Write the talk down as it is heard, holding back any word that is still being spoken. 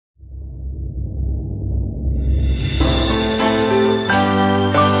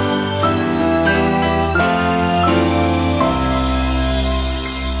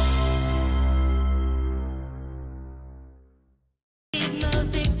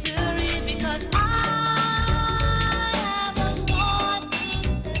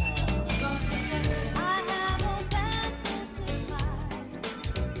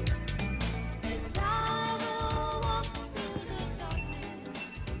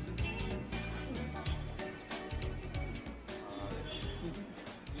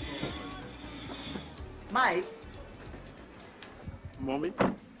Mike? Mommy?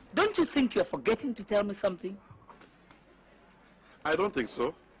 Don't you think you're forgetting to tell me something? I don't think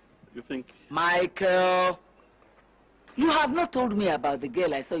so. You think? Michael, you have not told me about the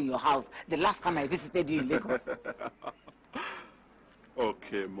girl I saw in your house the last time I visited you in Lagos.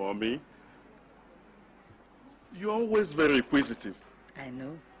 Okay, Mommy. You're always very inquisitive. I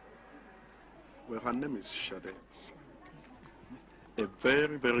know. Well, her name is Jalade. A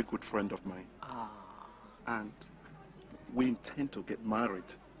very, very good friend of mine. Ah. And we intend to get married.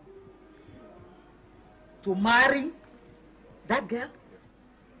 To marry that girl? Yes.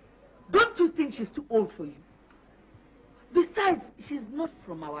 Don't you think she's too old for you? Besides, she's not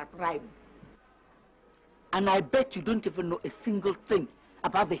from our tribe. And I bet you don't even know a single thing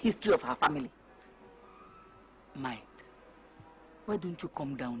about the history of her family. Mike, why don't you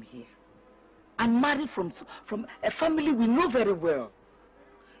come down here and marry from a family we know very well?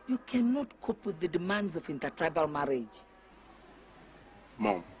 You cannot cope with the demands of intertribal marriage.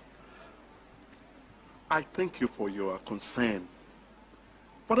 Mom, I thank you for your concern.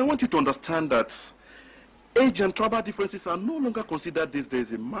 But I want you to understand that age and tribal differences are no longer considered these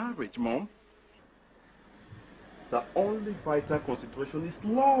days in marriage, Mom. The only vital consideration is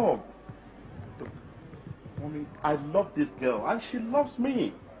love. Mommy, I love this girl and she loves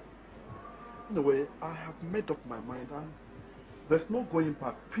me. Anyway, I have made up my mind and there's no going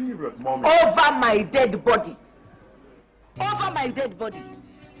back, period, Mommy. Over my dead body. Over my dead body.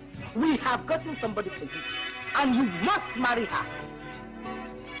 We have gotten somebody for you and you must marry her.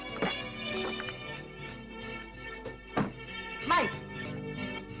 Mike!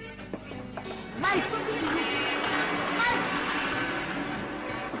 Mike!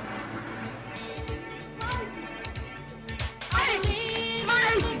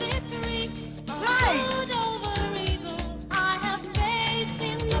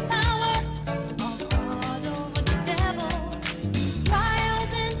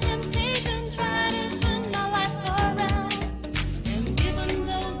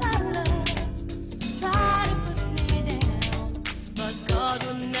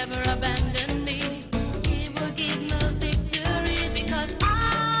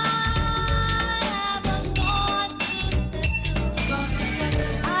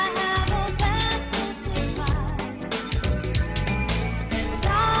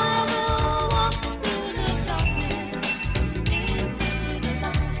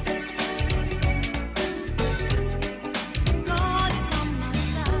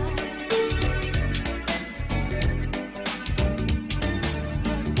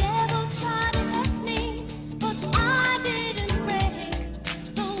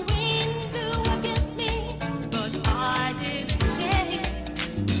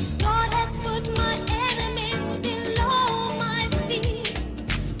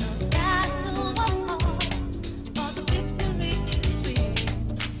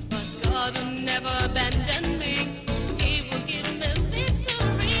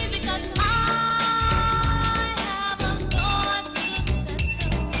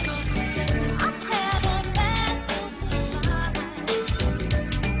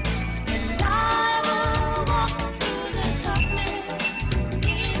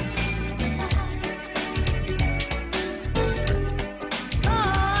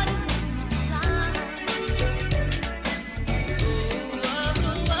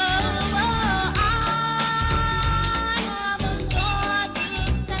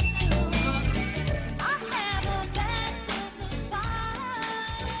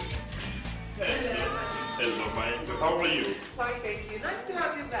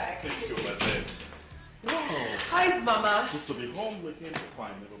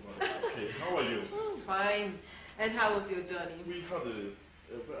 And how was your journey? We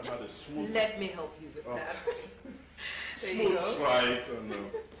had a smooth... Let me help you with that. There you smooth go. ride and...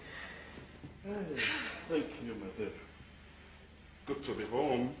 hey, thank you, my dear. Good to be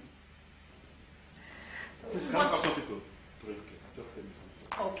home. Please, can I have something to drink? Just give me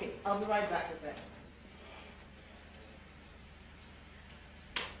something. Okay, I'll be right back with that.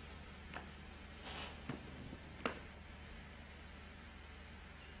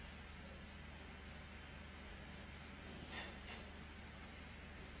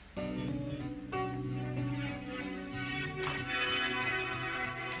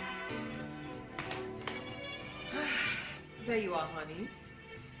 There you are, honey.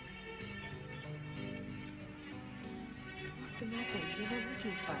 What's the matter? You're not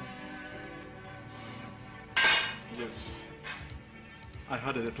looking fine. Yes. I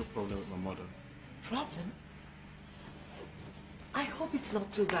had a little problem with my mother. Problem? I hope it's not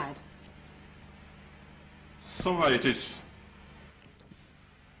too bad. Somehow it is.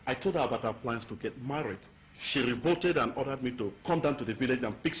 I told her about our plans to get married. She revolted and ordered me to come down to the village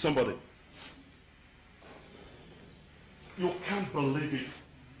and pick somebody. You can't believe it.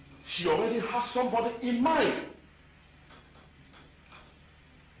 She already has somebody in mind.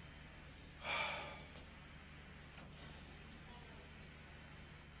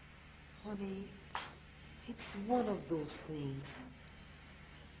 Honey, it's one of those things.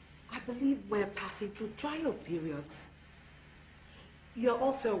 I believe we're passing through trial periods. You're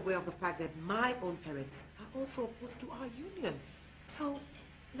also aware of the fact that my own parents are also opposed to our union. So,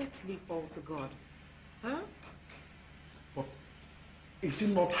 let's leave all to God. Huh? But is it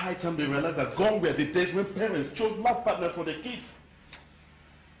not high time they realize that gone were the days when parents chose life partners for their kids?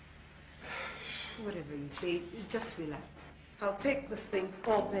 Whatever you say, just relax. I'll take these things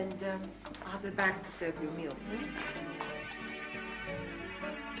up and I'll be back to serve your meal. Hmm?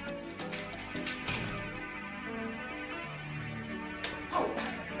 Oh,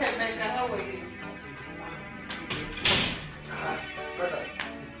 hey, Becca, how are you? Brother.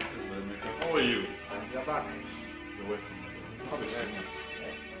 How are you? You're back. You're welcome. Have a seat.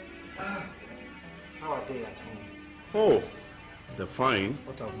 How are they at home? Oh, they're fine.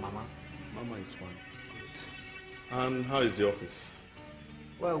 What of Mama? Mama is fine. Good. And how is the office?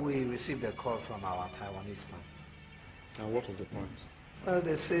 Well, we received a call from our Taiwanese man. And what was the point? Well,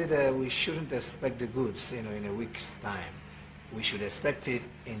 they said we shouldn't expect the goods, in a week's time. We should expect it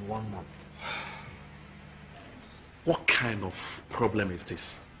in 1 month. What kind of problem is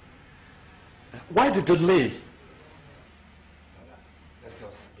this? Why the delay? Brother, let's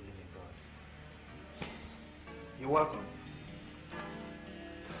just believe in God. You're welcome.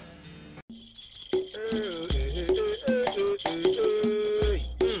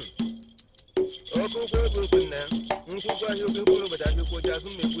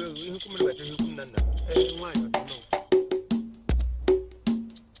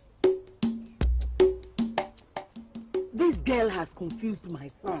 This girl has confused my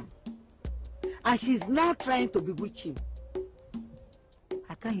son. And she's now trying to bewitch him.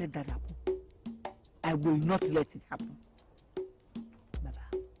 I can't let that happen. I will not let it happen.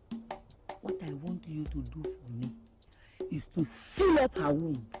 Baba, what I want you to do for me is to seal up her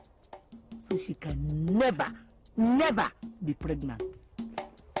womb so she can never, never be pregnant.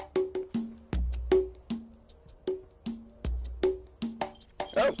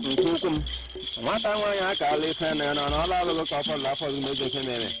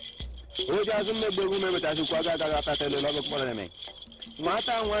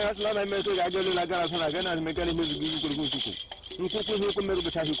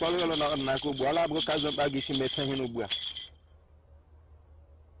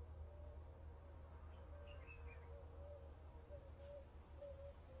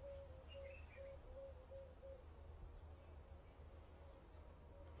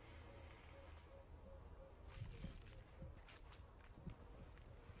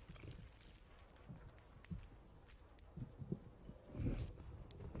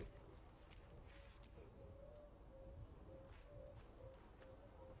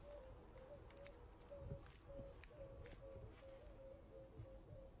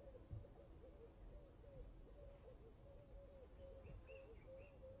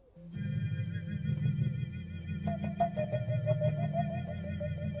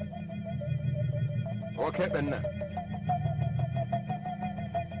 Okay, then.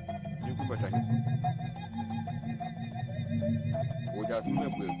 You go back. We just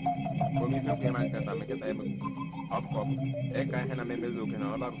move. From you, you might get a table. Up, Eka and a memezo can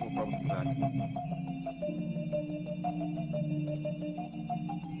all have no problem with that.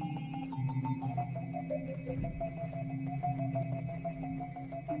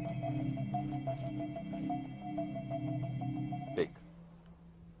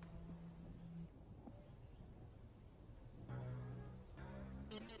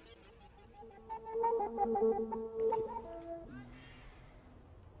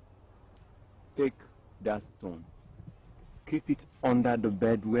 Take that stone, keep it under the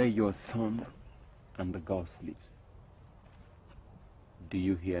bed where your son and the girl sleeps. Do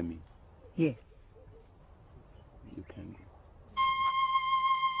you hear me? Yes. You can go.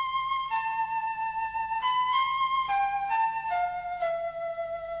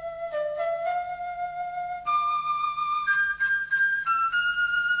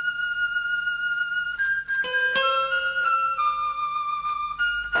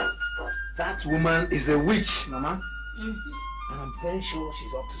 That woman is a witch, Mama. And I'm very sure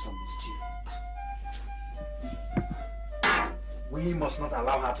she's up to some mischief. We must not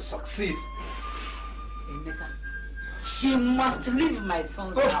allow her to succeed. Emeka, she must leave my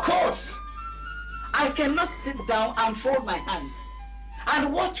son's house. Of course! I cannot sit down and fold my hands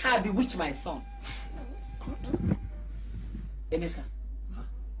and watch her bewitch my son. God. Emeka, Huh?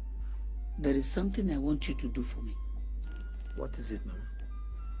 there is something I want you to do for me. What is it, Mama?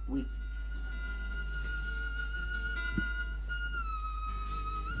 Wait.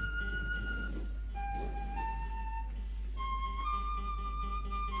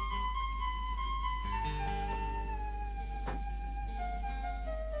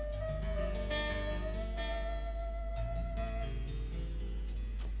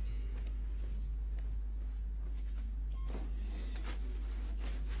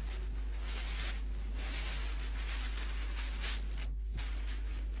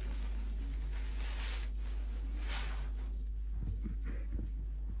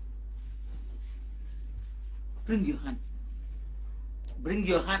 Bring your hand. Bring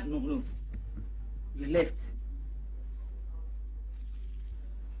your hand. No. Your left.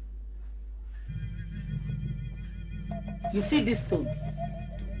 You see this stone?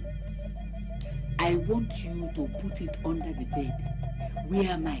 I want you to put it under the bed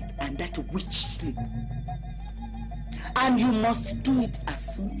where Mike and that witch sleep. And you must do it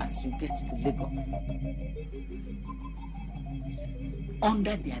as soon as you get to Lagos.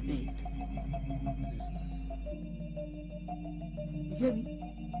 Under their bed. You hear me?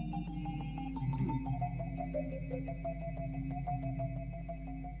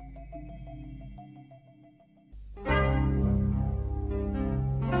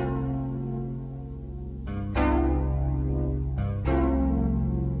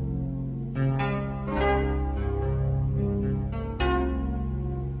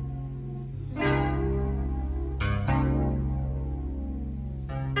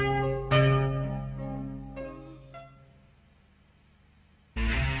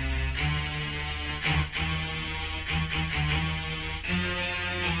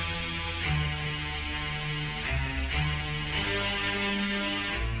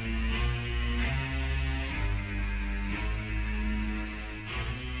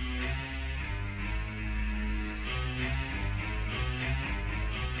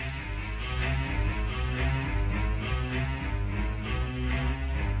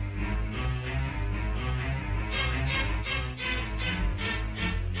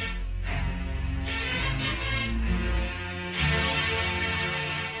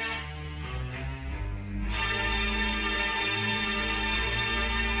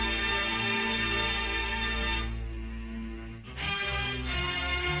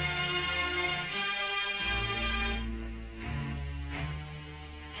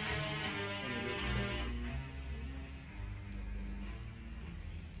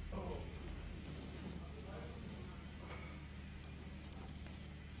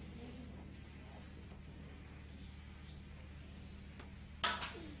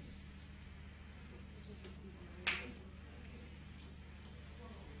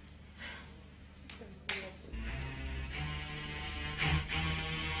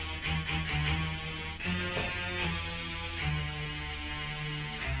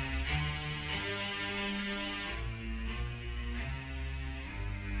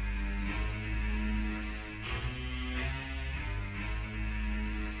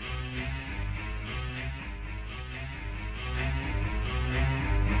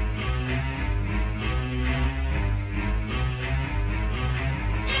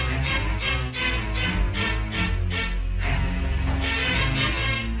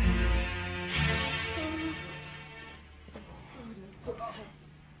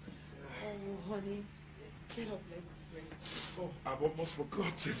 I've almost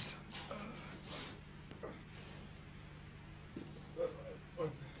forgotten.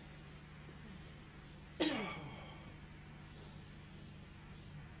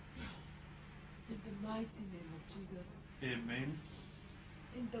 In the mighty name of Jesus. Amen.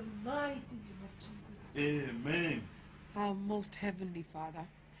 In the mighty name of Jesus. Amen. Our most heavenly Father,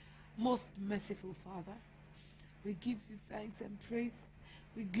 most merciful Father, we give you thanks and praise.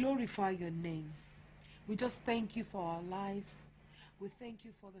 We glorify your name. We just thank you for our lives. We thank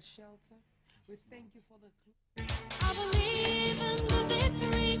you for the shelter. We thank you for the... I believe in the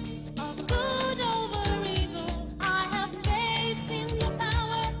victory of good over evil. I have faith in the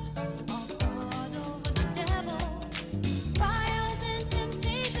power of God over the devil. Trials and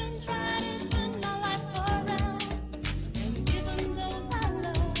temptations try to turn my life around. And even those I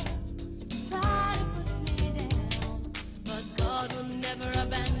love try to put me down. But God will never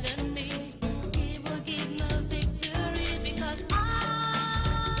abandon me. He will give me victory because I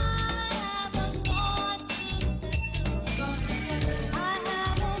have a God to settle. I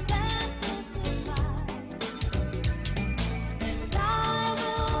have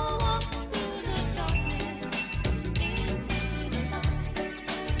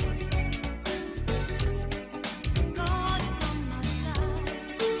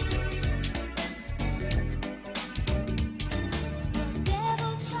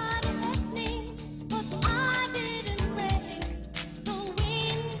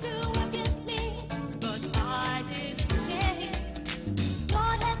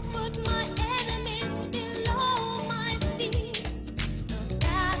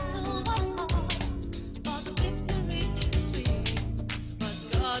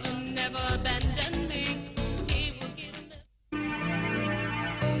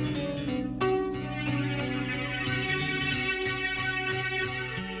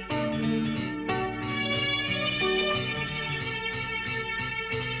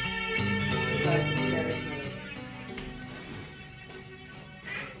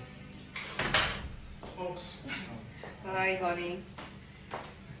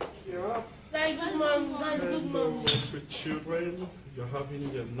Hi, good mom. Hi, good mom. Hello, sweet children. You're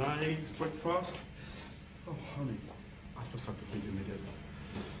having your nice breakfast. Oh, honey, I just have to leave immediately.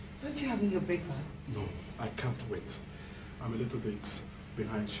 Aren't you having your breakfast? No, I can't wait. I'm a little bit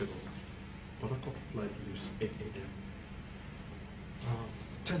behind schedule. But our couple flight leaves 8 a.m.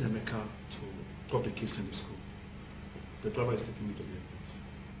 Tell Emeka to drop the kids in the school. The driver is taking me to the airport.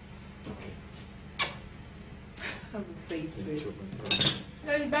 Okay. Have a safe Thank trip. you.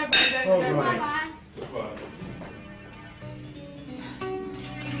 Bye-bye. All Bye-bye. right. Goodbye.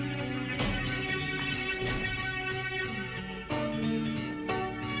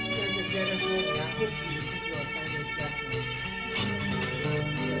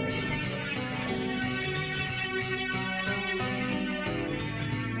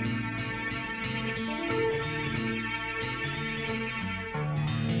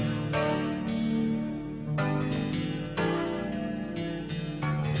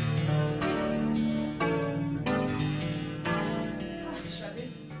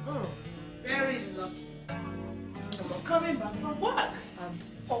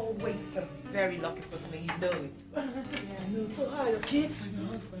 Very lucky person, and you know it. Yeah, I know. So how are your kids and your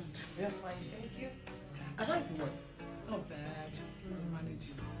husband? They're fine, thank you. And how's the work? Not bad. Doesn't manage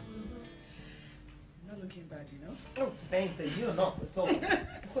you. You're not looking bad, you know? Oh, thanks, and you're not at all.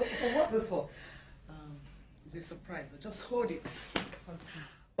 So what's this for? It's a surprise. Just hold it.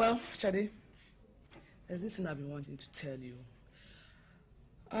 Well, Shade, there's this thing I've been wanting to tell you.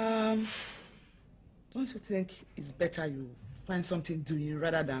 Don't you think it's better you find something doing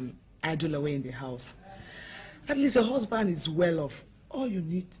rather than idle away in the house? At least your husband is well off. All you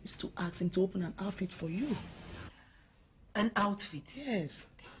need is to ask him to open an outfit for you. An outfit? Yes.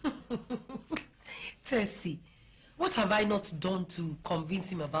 Tessie, what have I not done to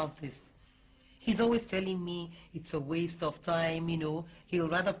convince him about this? He's always telling me it's a waste of time, you know. He'll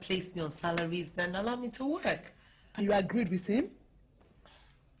rather place me on salaries than allow me to work. And you agreed with him?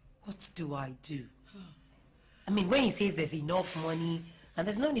 What do I do? I mean, when he says there's enough money and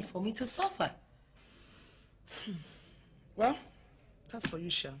there's no need for me to suffer. Well, that's for you,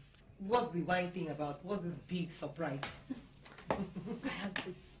 Sha. What's the wine thing about? What's this big surprise? I have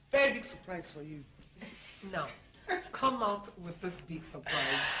a very big surprise for you. Now, come out with this big surprise.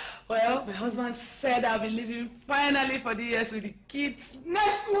 Well, my husband said I'll be leaving finally for the US with the kids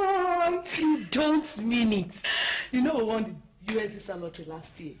next month. You don't mean it. You know we won the US visa lottery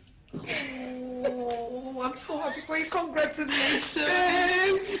last year. Oh, I'm so happy for you. Congratulations.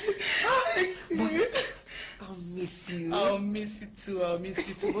 But I'll miss you. I'll miss you too. I'll miss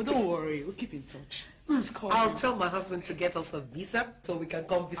you too. But don't worry, we'll keep in touch. I'll tell my husband to get us a visa so we can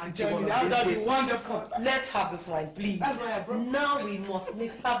come visit you one of that'll these be days. wonderful. Let's have this wine, please. That's why I brought it. Now we must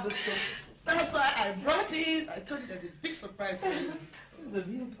have this toast. That's why I brought it. I told you there's a big surprise for you.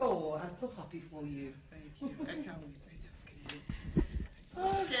 Oh, I'm so happy for you. Thank you. I can't wait. I just can't wait. I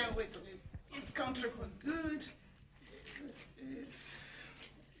just can't wait to leave this country for good. This is...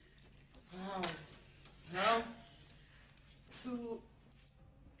 Wow. Now, to...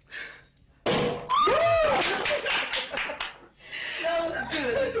 That was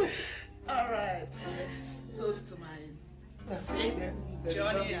good. All right. Let's toast to my Savior,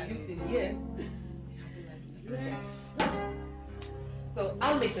 Johnny, and Yes. yes. So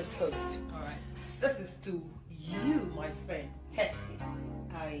I'll make the toast. All right. This is to you, my friend, Tessie.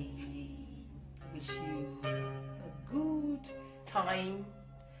 I wish you a good time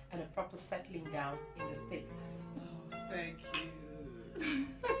and a proper settling down in the States. Oh, thank you.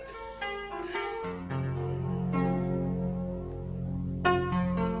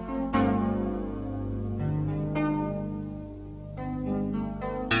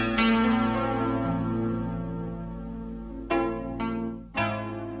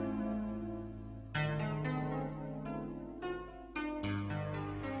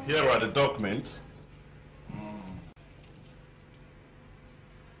 Here are the documents.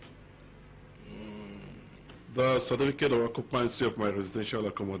 The certificate of occupancy of my residential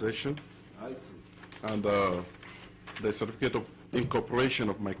accommodation. I see. And the certificate of incorporation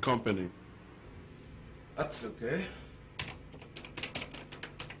of my company. That's okay.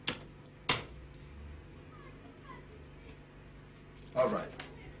 All right.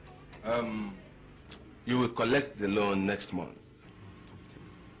 You will collect the loan next month.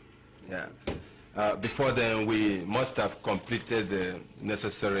 Yeah. Before then, we must have completed the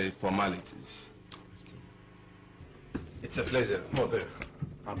necessary formalities. It's a pleasure. Oh, there.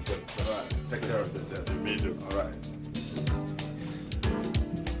 I'm good. All right. Take care of this. Me too. All right.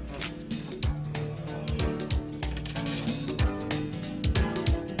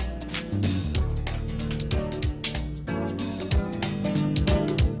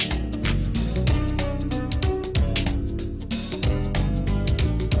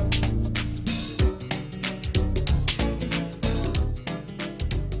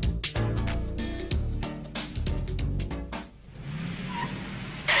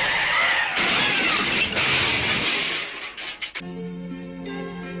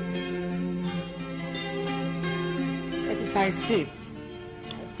 I see it.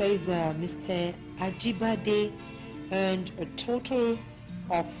 It says Mr. Ajibade earned a total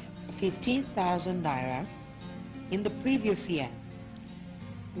of 15,000 naira in the previous year.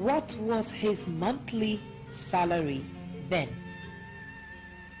 What was his monthly salary then?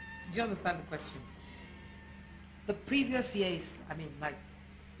 Do you understand the question? The previous year is, like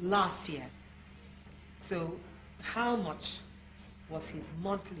last year. So how much was his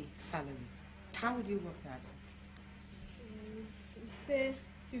monthly salary? How would you work that? Say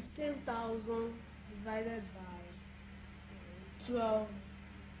 15,000 divided by 12.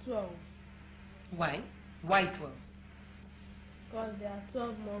 Why? Why 12? Because there are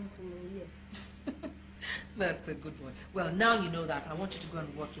 12 months in a year. That's a good one. Well, now you know that. I want you to go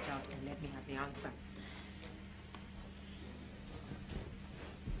and work it out and let me have the answer.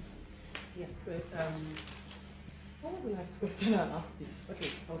 Yes, so, what was the last question I asked you? Okay,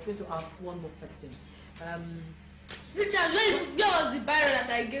 I was going to ask one more question. Richard, where was the barrel that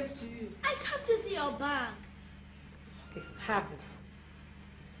I gave to you? I can't see your bag. Okay, have this.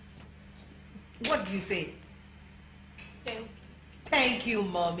 What do you say? Thank you. Thank you,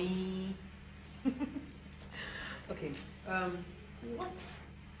 Mommy. Okay, what's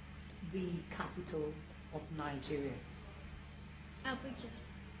the capital of Nigeria? Abuja.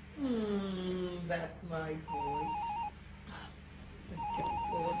 That's my boy.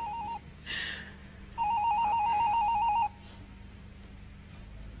 Careful.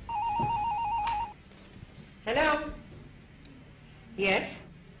 Hello? Yes?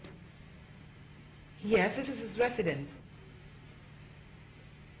 Yes, this is his residence.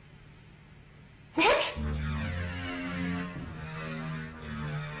 What?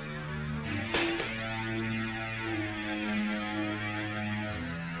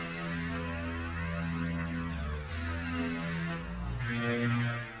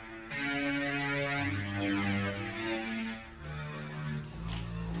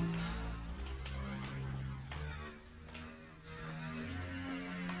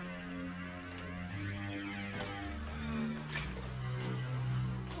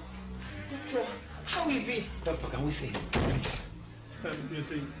 How is he? Doctor, can we see him, please? You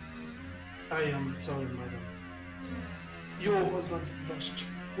see, I am sorry, madam. Your husband lost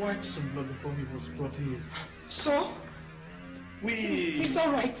quite some blood before he was brought here. So? He's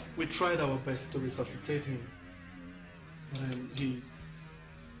all right. We tried our best to resuscitate him. And he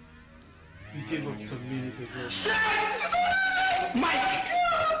gave up some minutes ago. Shit! Mike!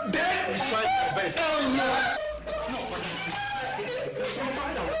 Dead! We tried our best. Oh, no! We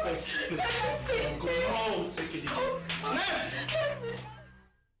tried our best. Go on, take it easy. Nurse!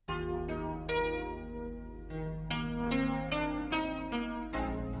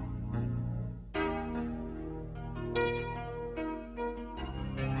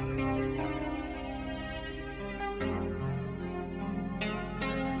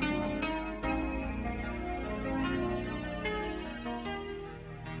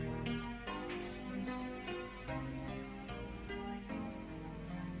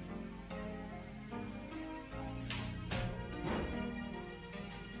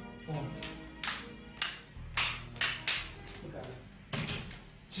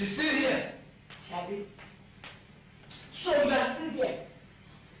 She's still here. Shadi. So you are still here?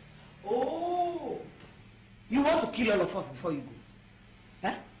 Oh, you want to kill all of us before you go?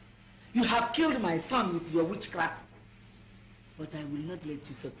 Huh? You have killed my son with your witchcraft. But I will not let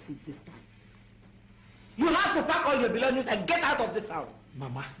you succeed this time. You have to pack all your belongings and get out of this house.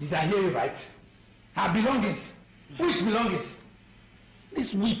 Mama, did I hear you right? Her belongings. Which belongings?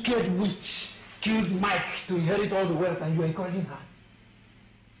 This wicked witch killed Mike to inherit all the wealth and you are encouraging her.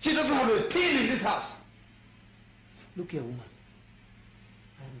 She doesn't have a pin in this house. Look here, woman.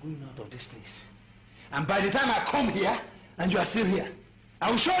 I am going out of this place. And by the time I come here, and you are still here, I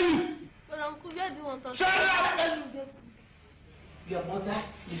will show you. But Uncle, where do you want us Shut up! Your mother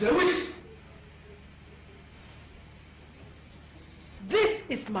is a witch. This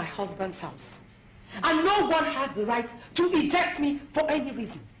is my husband's house. And no one has the right to eject me for any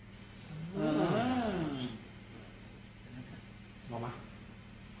reason. Mama,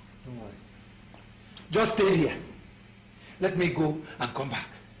 don't worry. Just stay here. Let me go and come back.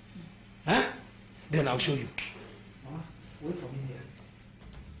 Huh? Then I'll show you. Mama, wait for me here.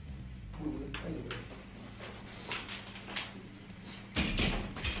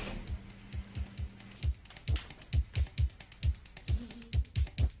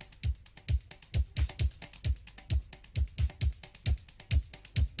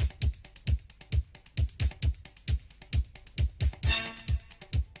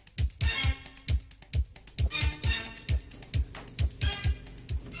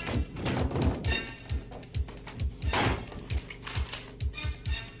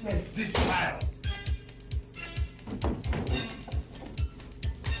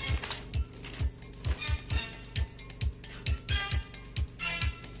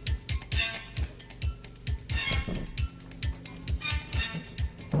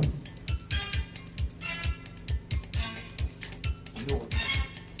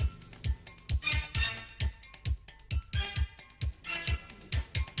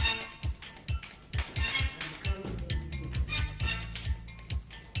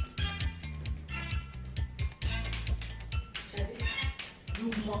 You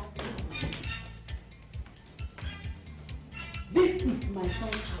must be. This is my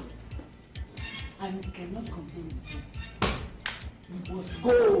son's house, and you cannot complain with him. You must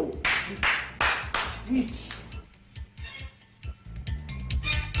go. Which?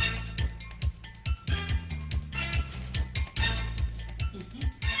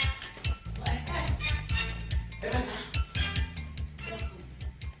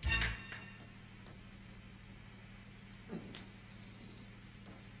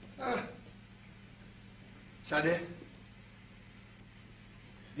 Jalade,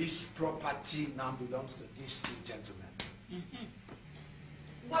 this property now belongs to these two gentlemen.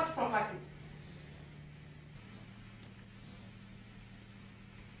 What property?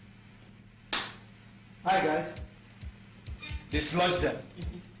 Hi guys. Dislodge them.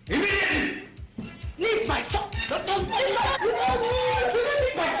 Immediately! Leave my son! Leave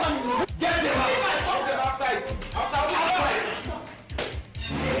my son! Get them out! Leave my son! Outside! Outside!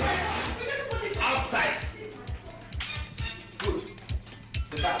 Outside! Good.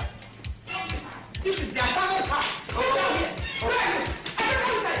 The back. This is their father's house. Go down here.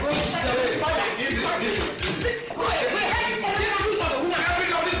 Easy. Get ready on this one! Carry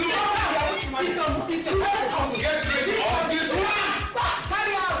out!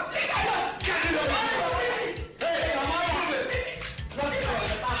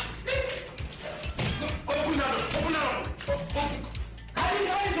 Open that door!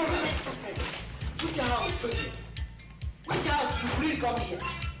 Which house? Which house you bring come here?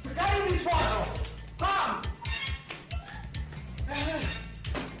 Carry this one. Come.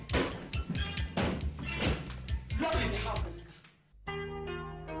 Lock it up.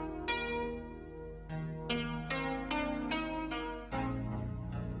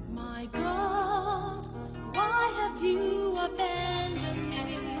 My God, why have you abandoned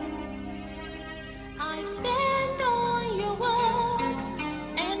me? I stand on your word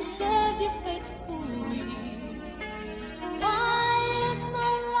and serve you faithfully. Why is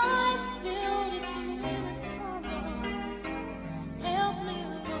my life filled with pain and sorrow? Help me,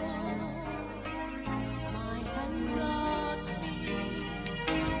 Lord. My hands are clean.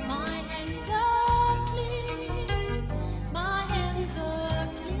 My hands are clean. My hands are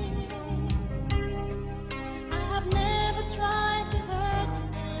clean. I have never tried to hurt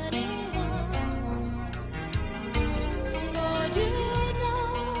anyone. Lord, you know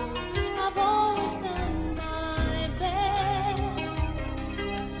I've always done my best.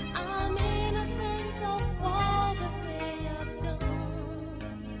 I'm innocent of all they say I've done.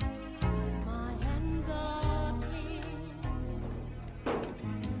 My hands are clean.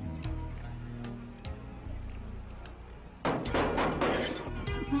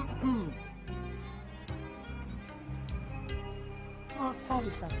 Oh, sorry,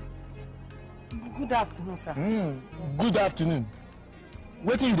 sir. Good afternoon, sir. Good afternoon.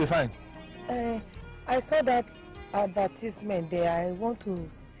 What did you find? I saw that advertisement there. I want to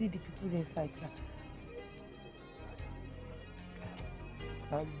see the people inside,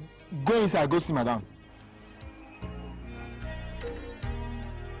 sir. Go inside, go see madam.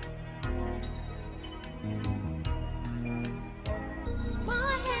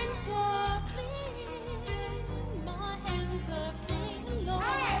 My hands are clean. My hands are clean, Lord. I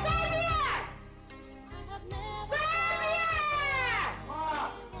have never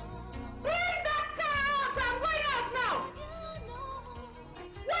Bring that car out! I'm going out now!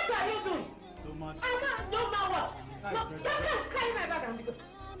 What are you doing? So much. I can't do my what? No, don't carry my bag and go.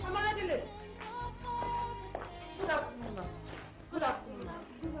 I'm already late. Good afternoon, ma'am. Good afternoon, ma'am.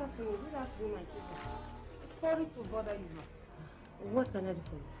 Good afternoon, my sister. Sorry to bother you, ma'am. What can I do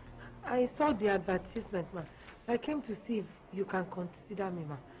for you? I saw the advertisement, ma'am. I came to see if you can consider me,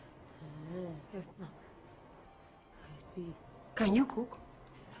 ma'am. Yes, ma'am. I see. Can you cook?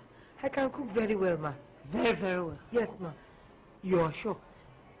 I can cook very well, ma'am. Very, very well. Yes, ma'am. You are sure?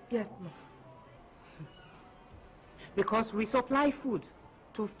 Yes, ma'am. Because we supply food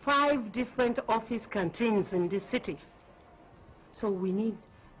to 5 different office canteens in this city. So we need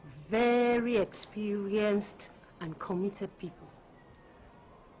very experienced and committed people.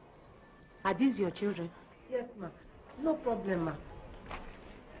 Are these your children? Yes, ma'am. No problem, ma'am.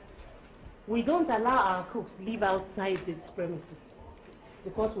 We don't allow our cooks live outside these premises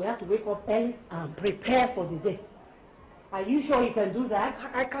because we have to wake up early and prepare for the day. Are you sure you can do that?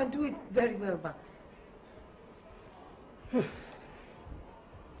 I can do it very well, ma'am.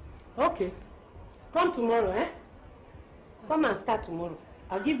 Okay. Come tomorrow, eh? Come and start tomorrow.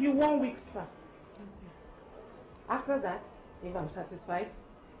 I'll give you 1 week trial. Yes, ma'am. After that, if I'm satisfied,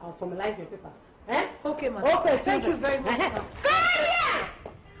 I'll formalize your paper. Eh? Okay, ma'am. Okay, Thank you very much, ma'am. Come here!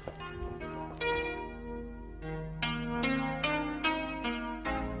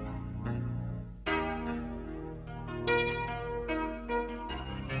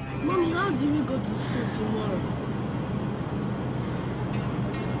 to school tomorrow.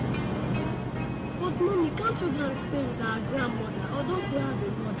 But Mommy, can't you go and stay with our grandmother? Or don't you have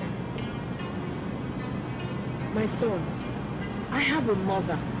a mother? My son, I have a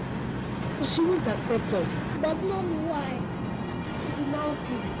mother. But she won't accept us. But Mommy, why? She did not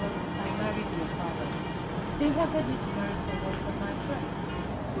stay because I married your father. They wanted me to marry someone from my tribe.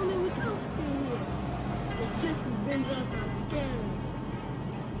 Mommy, we can't stay here. This place is dangerous and scary.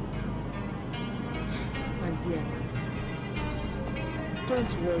 My dear,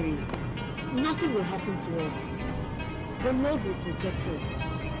 don't worry. Nothing will happen to us. The Lord will protect us.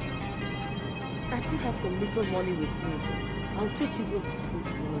 I still have some little money with me. I'll take you both to school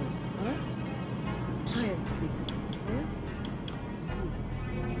tomorrow. Huh? Try and sleep. Huh?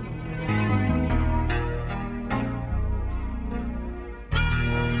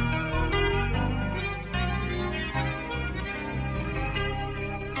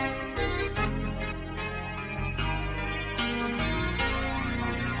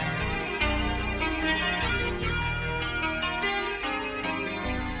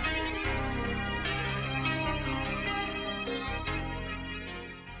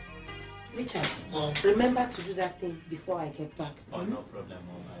 Richard, remember to do that thing before I get back. Oh, no problem,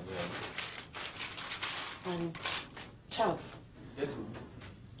 Mom. I will. And Charles. Yes, Mom.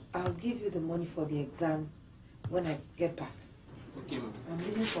 I'll give you the money for the exam when I get back. Okay, Mom. I'm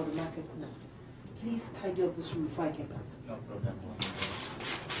leaving for the market now. Please tidy up this room before I get back. No problem, Mom.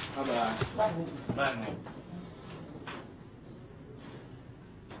 Bye-bye. Bye, Mom. Bye, Mom.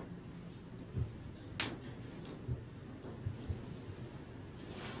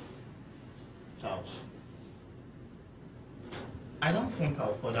 Charles, I don't think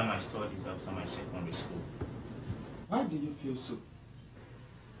I'll further my studies after my secondary school. Why do you feel so?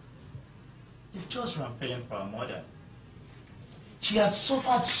 It's just I'm feeling for her mother. She has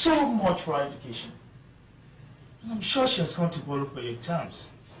suffered so much for her education. And I'm sure she has gone to borrow for your exams.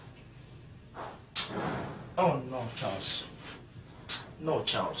 Oh no, Charles. No,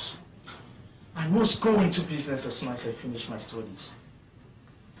 Charles. I must go into business as soon as I finish my studies.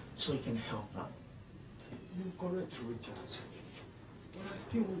 So I can help her. You're correct, Richard. But I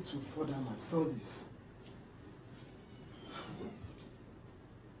still want to further my studies.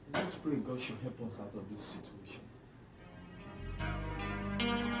 Let's pray God should help us out of this situation.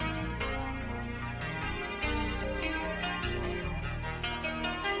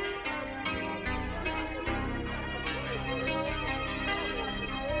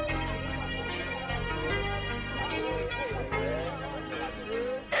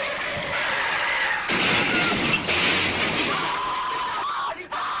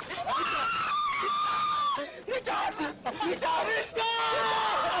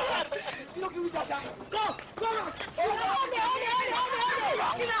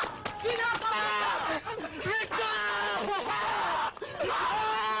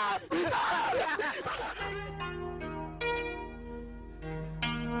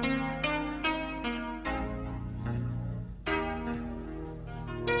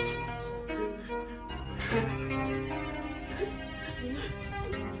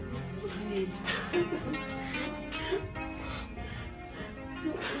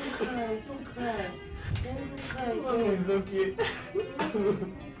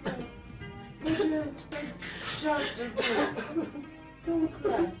 Just a don't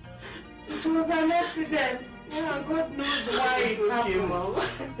cry. It was an accident. Yeah, God knows why it happened.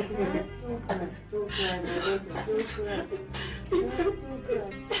 Don't cry. Don't cry, my daughter. Don't cry. Don't cry.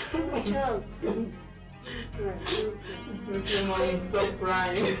 Child. Don't cry. It's okay, Mom. Stop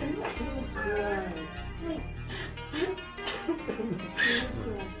crying. Don't cry.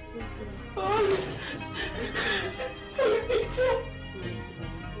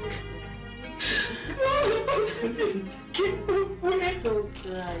 Don't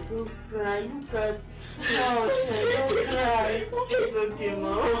cry, don't cry. Look at don't cry. It's okay,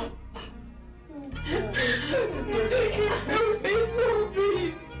 Mom. Don't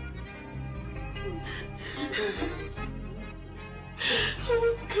cry. I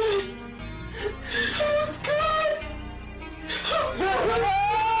won't cry. I won't cry.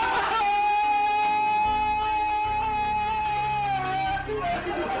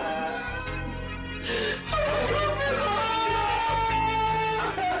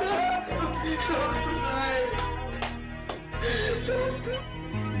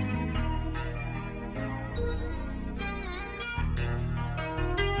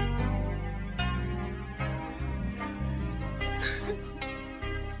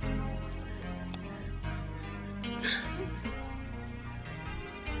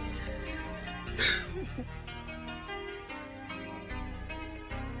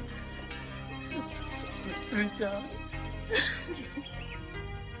 Rechard.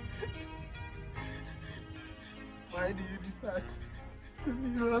 Why do you decide to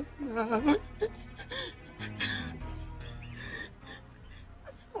leave us now?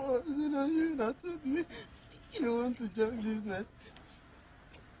 Was it not you that told me you want to join business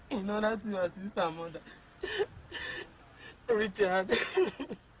in order to assist our mother? Rechard,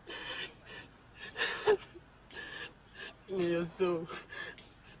 may your soul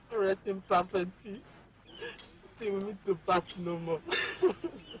rest in perfect peace till we meet to part no more.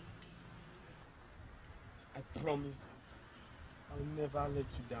 I promise I'll never let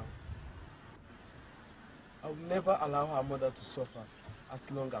you down. I'll never allow her mother to suffer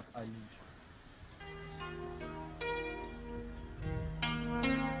as long as I live.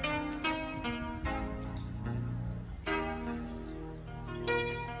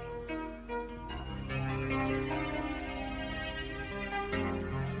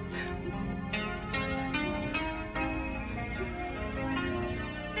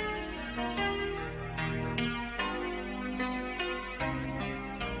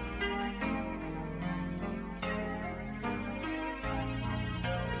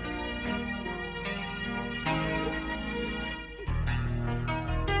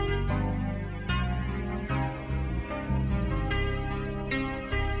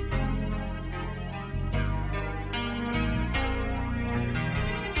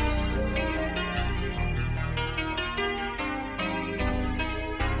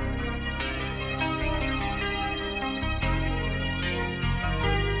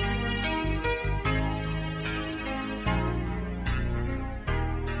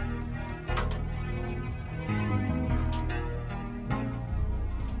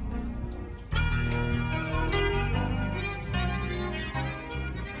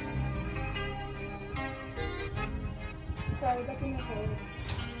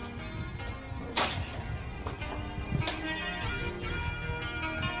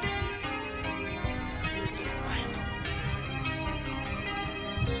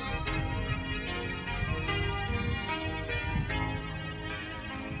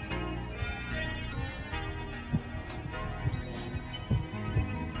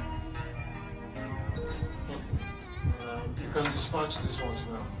 You can dispatch these ones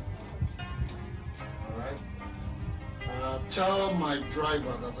now. Alright? Tell my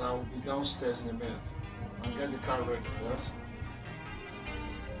driver that I will be downstairs in a minute. I'll get the car ready, yes?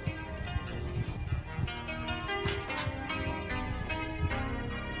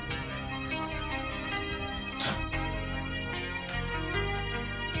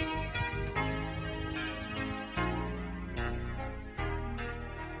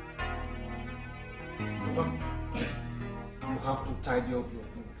 You have to tidy up your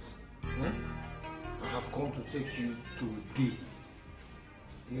things. I have come to take you today.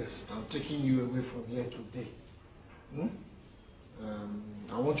 Yes, I'm taking you away from here today.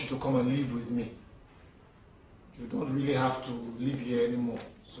 I want you to come and live with me. You don't really have to live here anymore.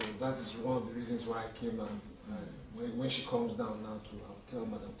 So that is one of the reasons why I came, and when she comes down now I'll tell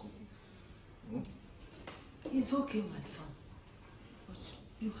Madam Kofi. It's okay, my son. But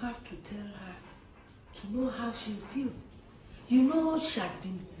you have to tell her to know how she'll feel. You know she has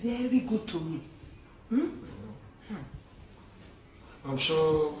been very good to me. I'm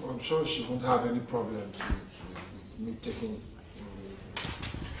sure she won't have any problems with me taking.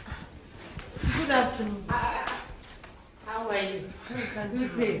 Good afternoon. How are you?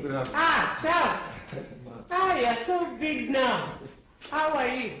 Good day. Good afternoon. Charles. You're so big now. How are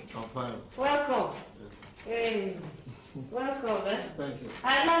you? I'm fine. Welcome. Hey. Welcome, eh? Thank you.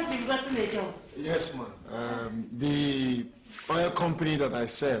 I learned you've gotten a job. Yes, ma'am. The oil company that I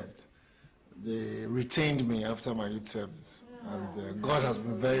served, they retained me after my youth service. And God has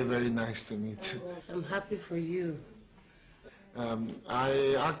been very, very nice to me too. I'm happy for you.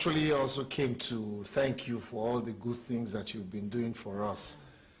 I actually also came to thank you for all the good things that you've been doing for us,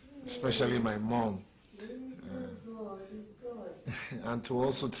 especially my mom. And to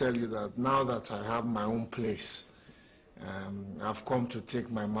also tell you that now that I have my own place, I've come to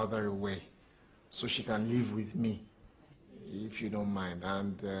take my mother away so she can live with me, if you don't mind.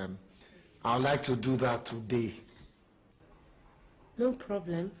 And I'd like to do that today. No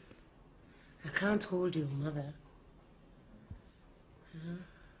problem. I can't hold your mother.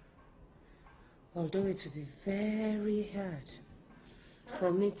 Although it will be very hard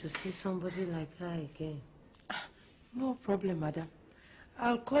for me to see somebody like her again. No problem, madam.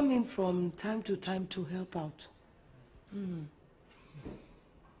 I'll come in from time to time to help out.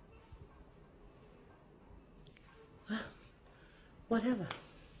 Well, whatever.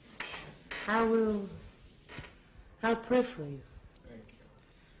 I'll pray for you.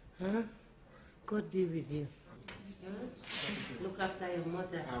 Thank you. God be with you. Huh? Look after your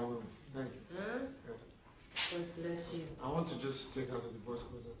mother. I will. Thank you. Huh? Yes. God bless you. I want to just take her to the boys'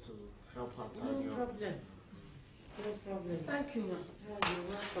 quarter to help her tidy No up. problem. No problem. Thank you, ma. Oh, you're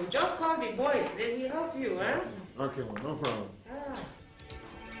welcome. Just call the boys. They will help you, huh? Okay, well, no problem. Ah.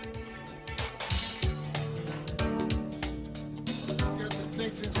 Get the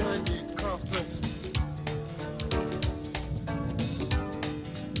things inside the car first.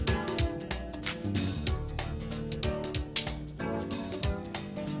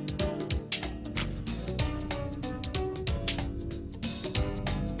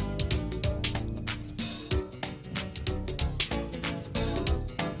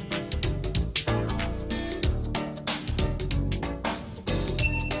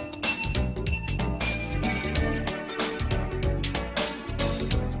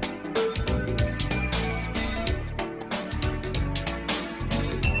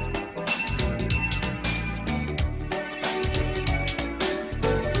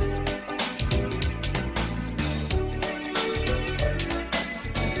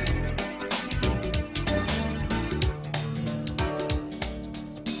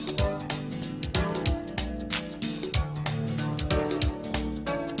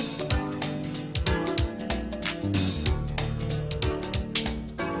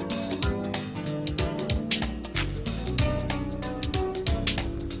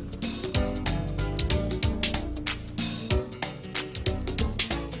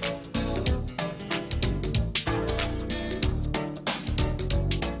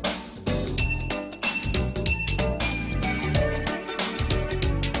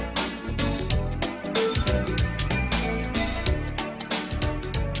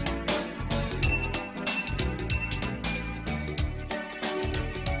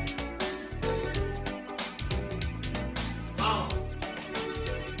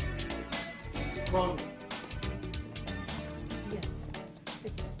 Come. Yes.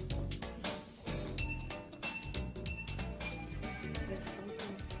 Sit down. There's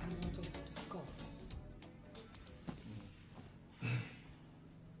something I want us to discuss.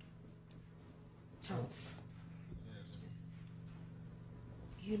 Charles. Yes.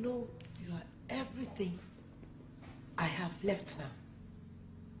 You know, you are everything I have left now.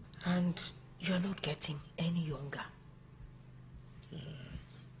 And you're not getting any younger. Yes.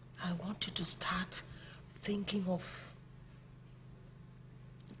 I want you to start thinking of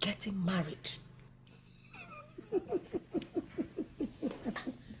getting married.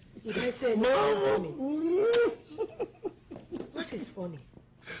 You didn't say anything funny. What is funny?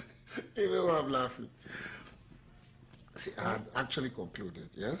 You know why I'm laughing? See, I had actually concluded,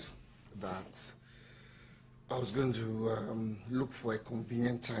 yes, that I was going to look for a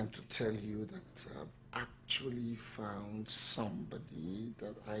convenient time to tell you that I've actually found somebody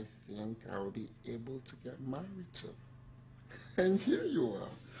that I think I will be able to get married to. And here you are,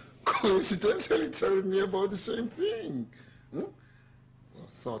 coincidentally telling me about the same thing. Hmm? Well,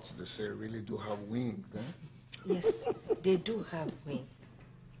 thoughts, they say, really do have wings, eh? Yes, they do have wings.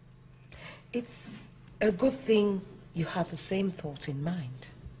 It's a good thing you have the same thought in mind.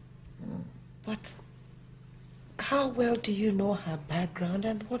 But how well do you know her background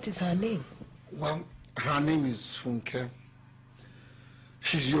and what is her name? Well, her name is Funke.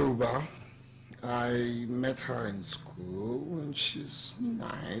 She's Yoruba. I met her in school and she's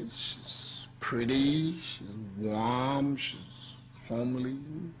nice, she's pretty, she's warm, she's homely.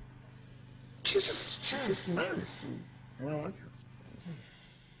 She's just nice. And I like her.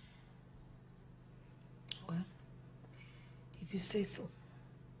 Well, if you say so.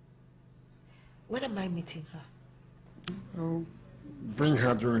 When am I meeting her? I'll bring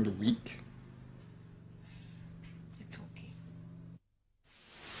her during the week. It's okay.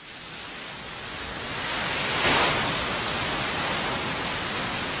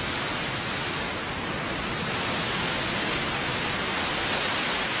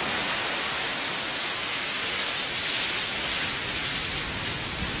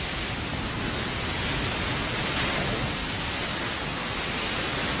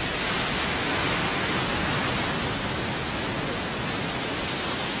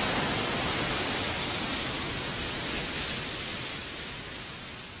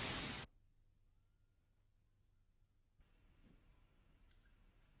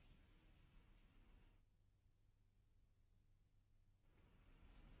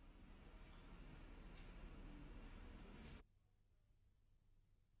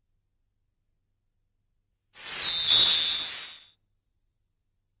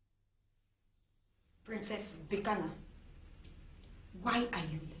 Princess Bikana, why are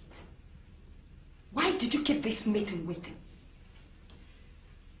you late? Why did you keep this meeting waiting?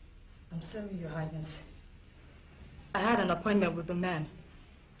 I'm sorry, Your Highness. I had an appointment with the man.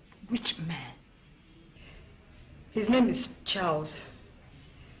 Which man? His name is Charles.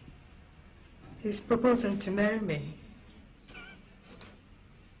 He's proposing to marry me.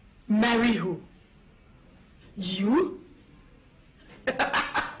 Marry who? You?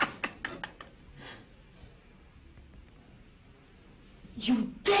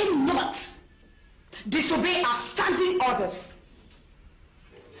 You dare not disobey our standing orders.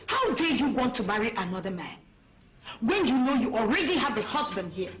 How dare you want to marry another man when you know you already have a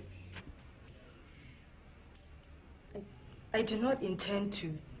husband here? I do not intend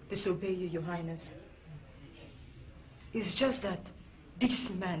to disobey you, Your Highness. It's just that this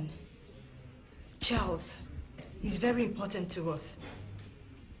man, Charles, is very important to us.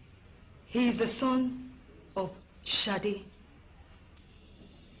 He is the son of Jalade,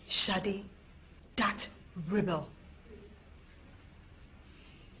 that rebel.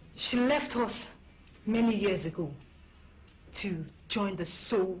 She left us many years ago to join the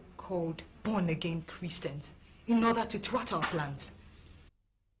so-called born-again Christians in order to thwart our plans.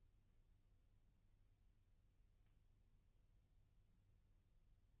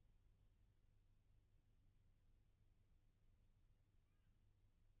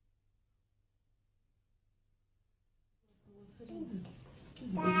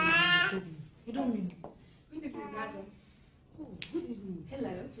 You don't mean this. Good evening, madam. Oh, good evening.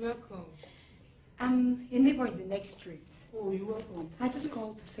 Hello. Welcome. I'm your neighbor in the next street. Oh, you're welcome. I just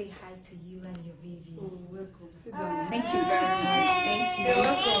called to say hi to you and your baby. Oh, welcome. Sit down. Thank you very much. Thank you. You're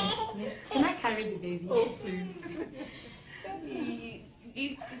welcome. Can I carry the baby? Oh, please. Hey,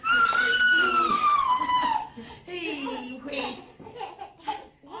 beautiful baby. Hey, wait.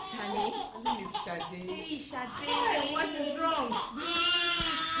 What's her name? Her name is Jalade. Hey, Jalade. What is wrong?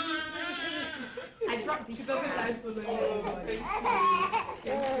 I brought this for her. Thank you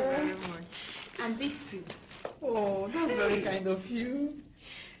very much. And these two. Oh, that's very kind of you.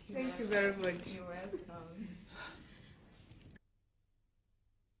 Thank you very much. You're welcome.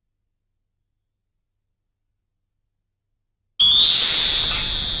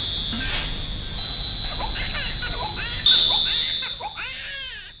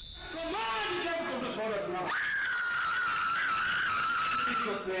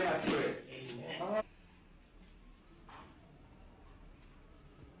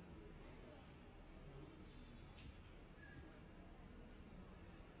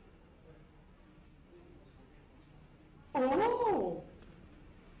 Oh,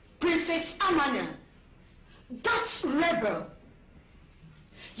 Princess Amana, that's rebel.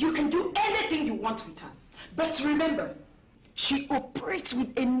 You can do anything you want with her. But remember, she operates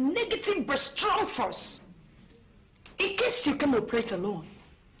with a negative but strong force. In case you can operate alone,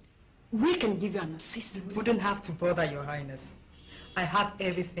 we can give you an assistance. You wouldn't have to bother, Your Highness. I have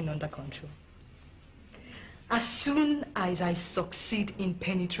everything under control. As soon as I succeed in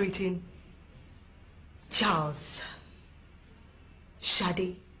penetrating Charles,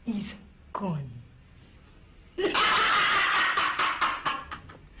 Jalade is gone. Your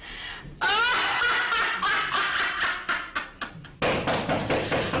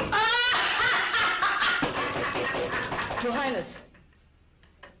Highness,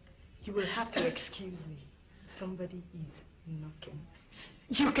 you will have to excuse me. Somebody is knocking.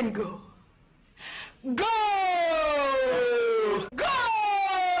 You can go. Go! Go!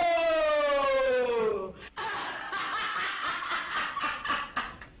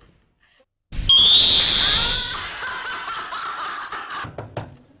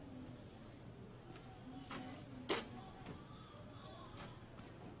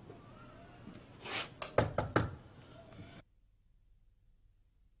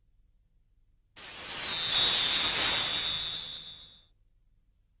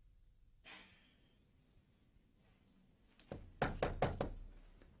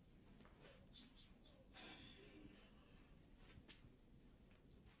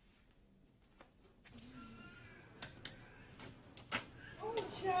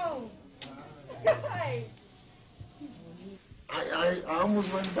 Charles! Hi! I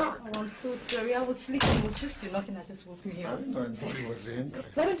almost went back. Oh, I'm so sorry. I was sleeping. It was just you knocking. I just woke me I up. didn't know anybody was in.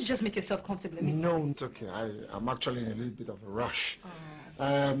 Why don't you just make yourself comfortable? No, it's okay. I'm actually in a little bit of a rush.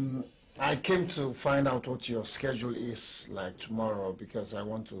 I came to find out what your schedule is like tomorrow because I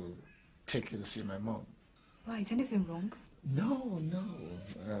want to take you to see my mom. Why? Is anything wrong? No.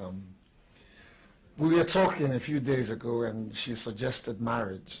 We were talking a few days ago and she suggested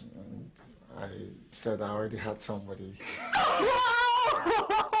marriage. And I said I already had somebody.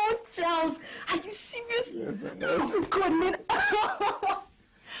 Oh, Charles, are you serious? Yes, I know. Oh, God, man.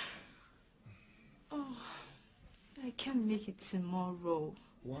 Oh, I can't make it tomorrow.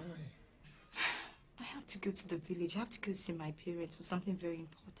 Why? have to go to the village. I have to go see my parents for something very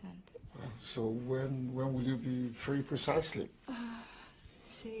important. So when will you be free precisely?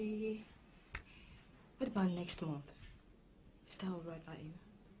 Say, what about next month? Is that all right by you?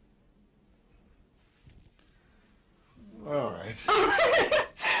 All right.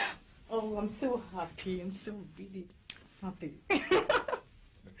 Oh, I'm so happy. I'm so really happy.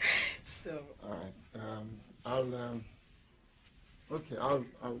 So. All right. I'll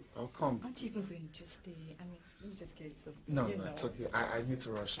come. Aren't you even going to just stay? I mean, let me just get something. No, it's okay. I need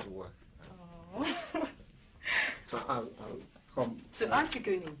to rush to work. Oh. So I'll come. So aren't you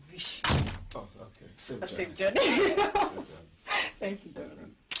going to wish? Oh, okay. Safe Safe journey. journey. Thank you,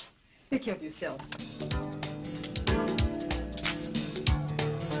 darling. Take care of yourself.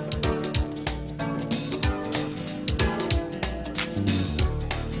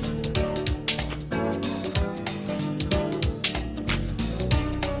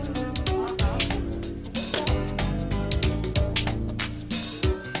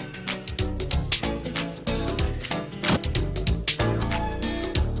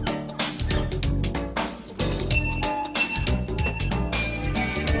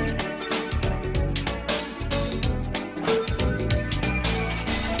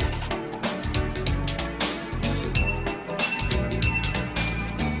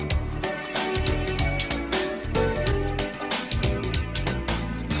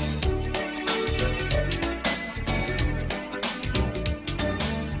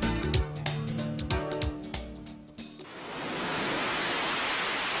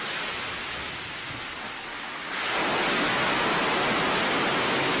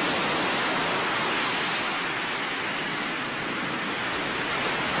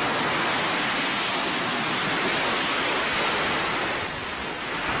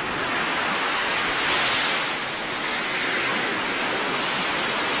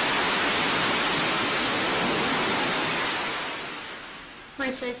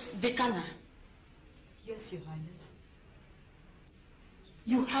 Princess Vikana. Yes, Your Highness.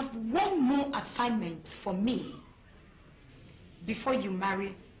 You have one more assignment for me before you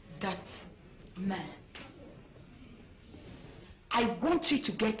marry that man. I want you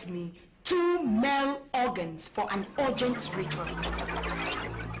to get me 2 male organs for an urgent ritual.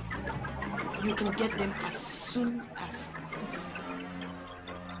 You can get them as soon as possible.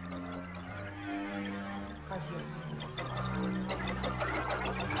 As Your Highness.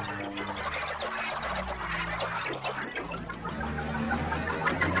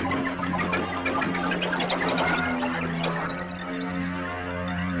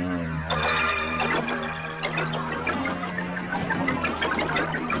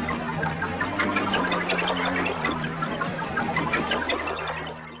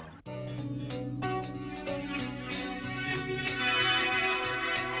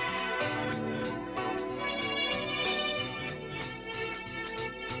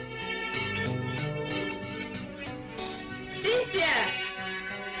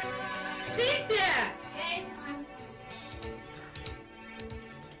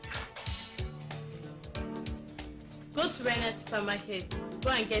 Go to Rechard's supermarket. Go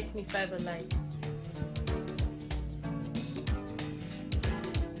and get me 5 alive.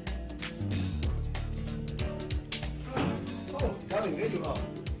 Oh, darling, here you are.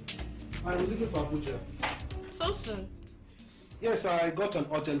 I'm leaving for Abuja. So soon? Yes, I got an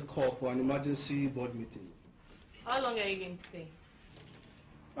urgent call for an emergency board meeting. How long are you going to stay?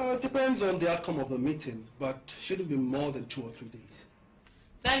 It depends on the outcome of the meeting, but shouldn't be more than 2 or 3 days.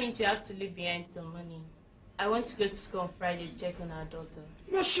 That means you have to leave behind some money. I want to go to school on Friday to check on our daughter.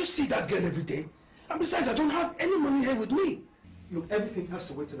 Must you see that girl every day? And besides, I don't have any money here with me. Look, everything has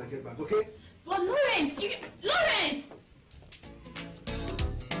to wait till I get back, okay? But Lawrence, Lawrence!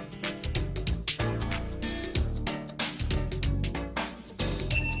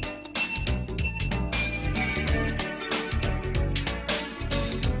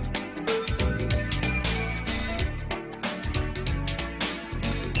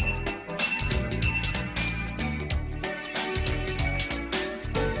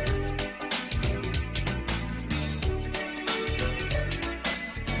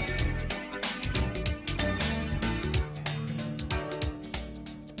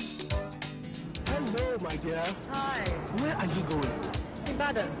 Hi. Where are you going?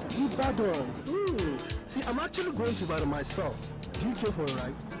 Ibadan. Ibadan. See, I'm actually going to Ibadan myself. Do you care for a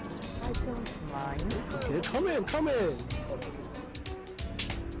ride? I don't mind. Okay, come in, come in.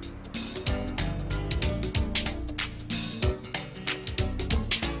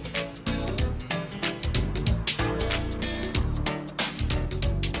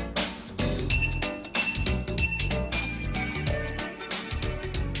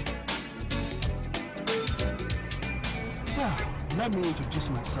 let me introduce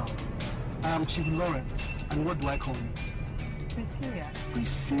myself. I'm Chief Lawrence, and what do I call you? Priscilla.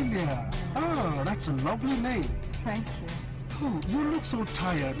 Priscilla. Oh, that's a lovely name. Thank you. Oh, you look so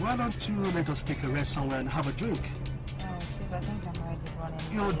tired. Why don't you let us take a rest somewhere and have a drink? Oh, Chief, I think I'm already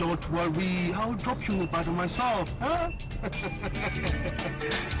running. You don't worry. I'll drop you by myself, huh?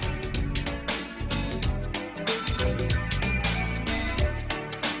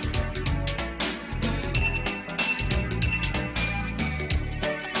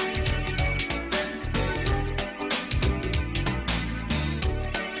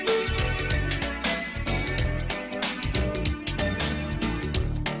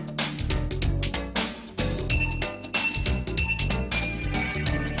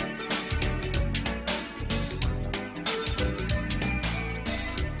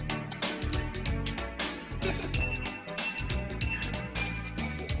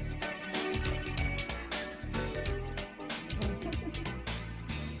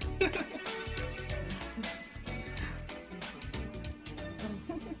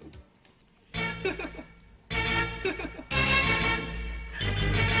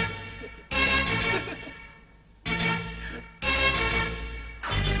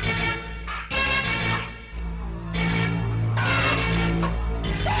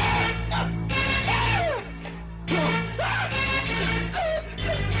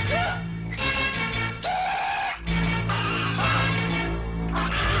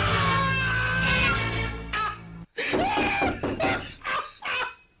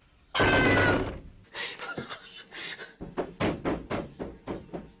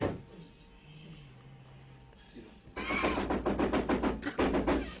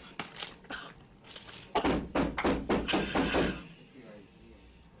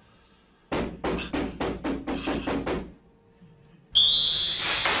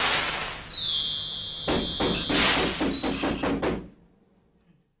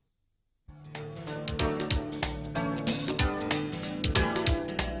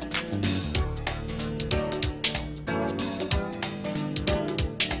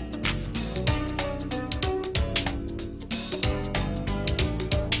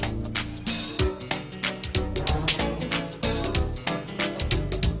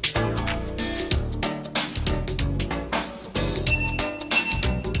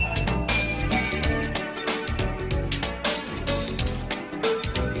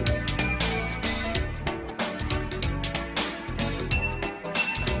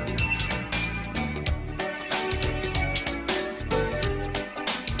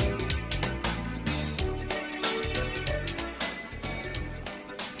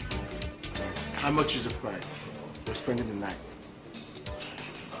 How much is the price? We're spending the night.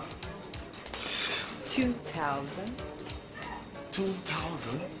 2,000.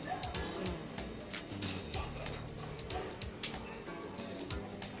 2,000?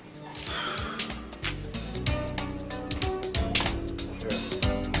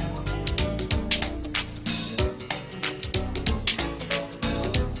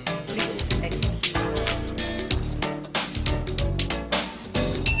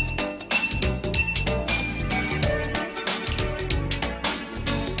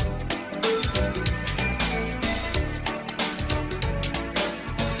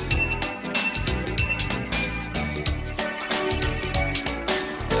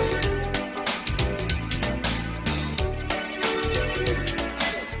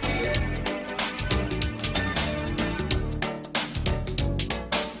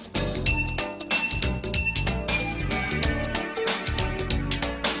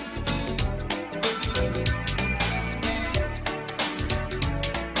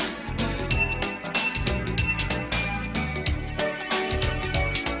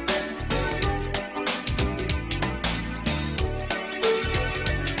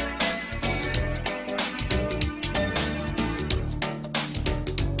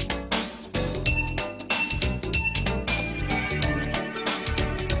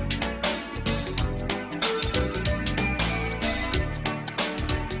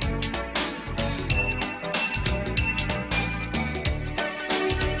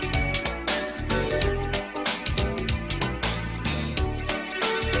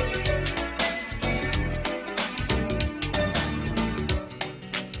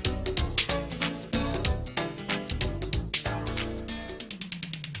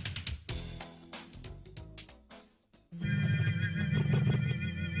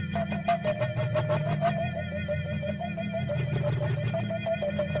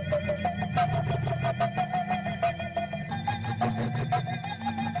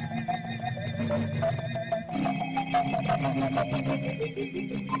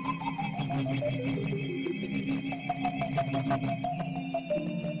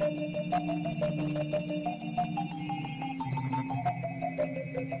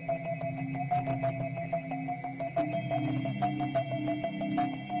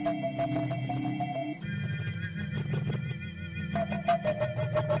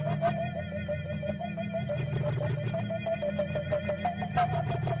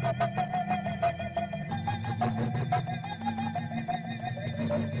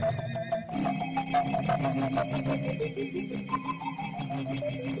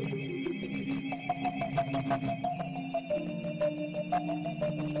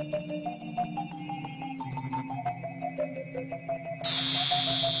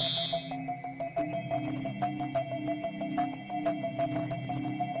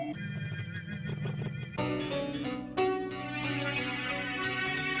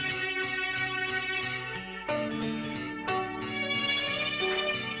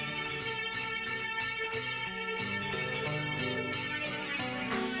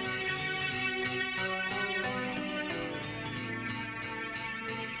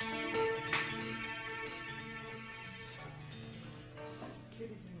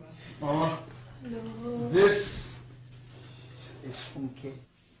 Mama, this is Funke.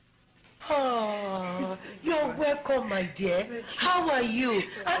 Oh, you're welcome, my dear. How are you?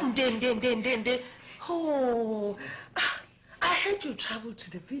 And then. Oh, I heard you traveled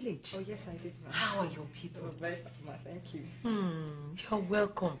to the village. Oh, yes, I did, ma'am. How are your people? Oh, very fine, ma'am. Thank you. You're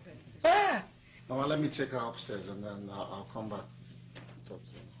welcome. Ah. Mama, let me take her upstairs and then I'll come back to talk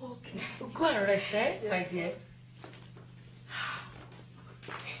to you. Okay. Go and rest, eh, yes, my dear?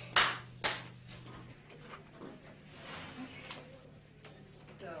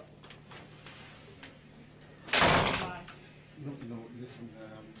 No, listen,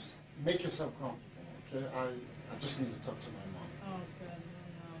 just make yourself comfortable, okay? I just need to talk to my mom. Oh, God,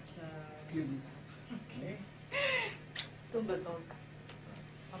 no, child. Please. Okay. Don't be long.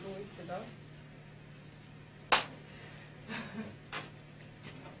 I'll wait till that.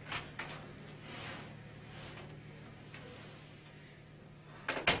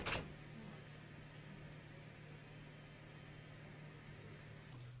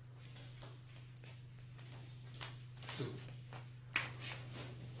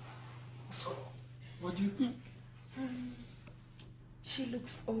 So, what do you think? She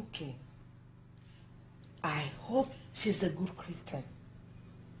looks okay. I hope she's a good Christian.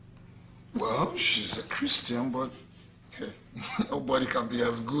 Well, she's a Christian, but hey, nobody can be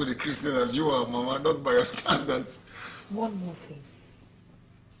as good a Christian as you are, Mama, not by your standards. One more thing.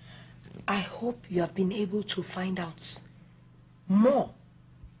 I hope you have been able to find out more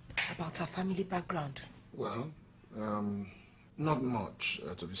about her family background. Well, not much,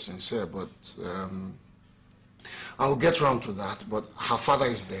 to be sincere, but I'll get around to that. But her father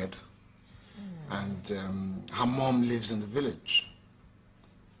is dead, and her mom lives in the village.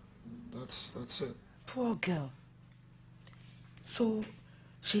 That's it. Poor girl. So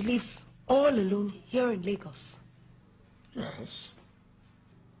she lives all alone here in Lagos? Yes.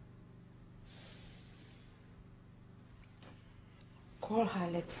 Call her,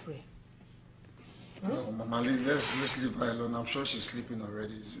 let's pray. No, Mama, let's leave her alone. I'm sure she's sleeping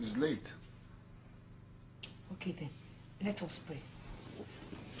already. It's late. Okay then, let us pray.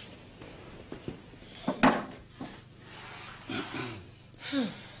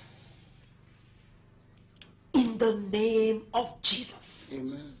 In the name of Jesus.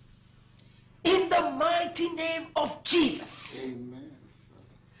 Amen. In the mighty name of Jesus. Amen.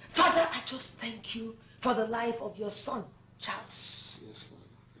 Father, I just thank you for the life of your son, Charles. Yes, Father.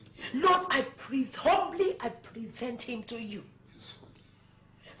 Lord, humbly I present him to you. Yes, Father.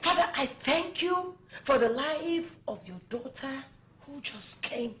 Father, I thank you for the life of your daughter who just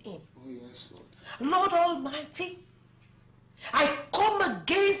came in. Oh, yes, Lord. Lord Almighty, I come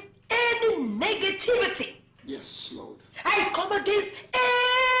against any negativity. Yes, Lord. I come against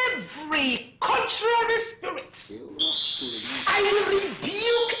every contrary spirit. I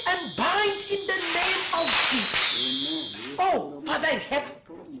rebuke and bind in the name of Jesus. Oh, Father in heaven,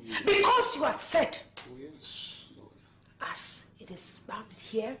 because you have said, oh, yes, Lord, as it is bounded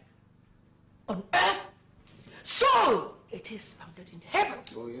here on earth, so it is bounded in heaven.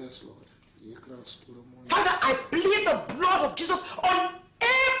 Oh, yes, Lord. Father, I plead the blood of Jesus on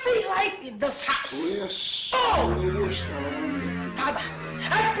every life in this house. Oh, yes. Oh, Father,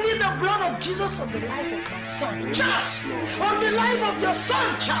 I plead the blood of Jesus on the life of my son, Charles, on the life of your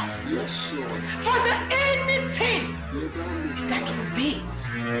son, Charles. Yes, Lord. Father, anything that will be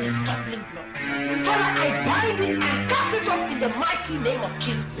a stumbling block, Father, I bind it and cast it off in the mighty name of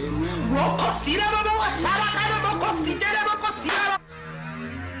Jesus.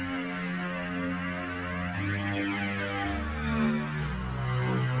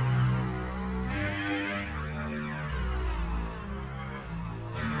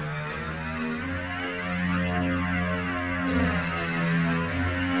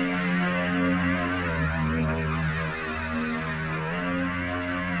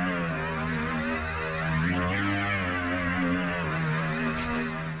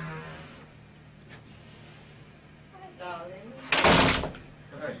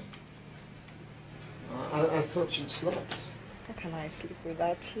 thought you'd slept. How can I sleep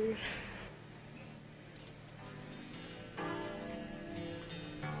without you?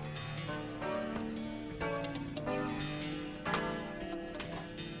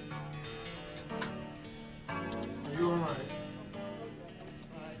 Are you alright?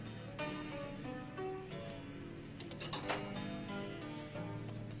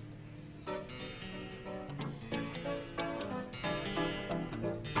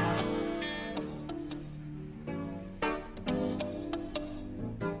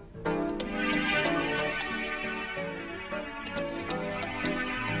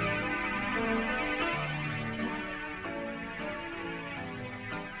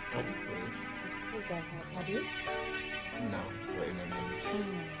 Have you? No, very nice.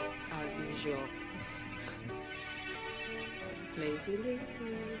 As usual. Lazy,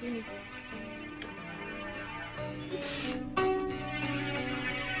 lazy.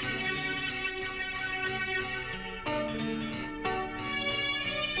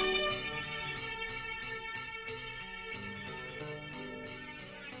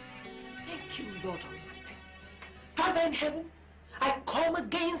 Thank you, Lord Almighty. Father in heaven, I come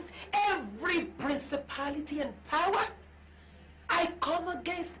against every principality and power. I come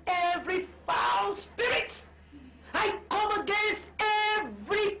against every foul spirit. I come against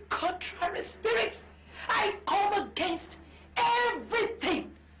every contrary spirit. I come against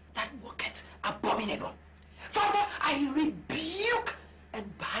everything that worketh abominable. Father, I rebuke and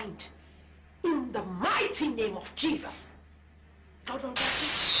bind in the mighty name of Jesus. Lord Almighty,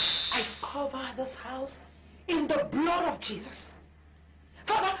 I cover this house in the blood of Jesus.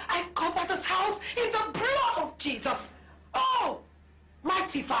 Father, I cover this house in the blood of Jesus. Oh,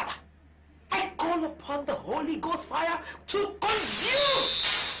 mighty Father, I call upon the Holy Ghost fire to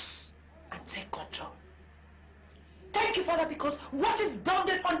consume and take control. Thank you, Father, because what is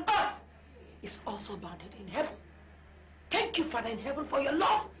bounded on earth is also bounded in heaven. Thank you, Father in heaven, for your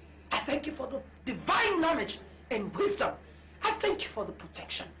love. I thank you for the divine knowledge and wisdom. I thank you for the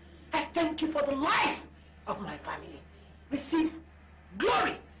protection. I thank you for the life of my family. Receive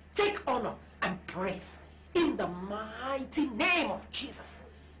glory, take honor, and praise in the mighty name of Jesus.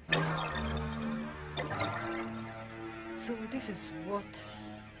 So this is what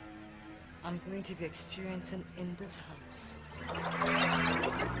I'm going to be experiencing in this house.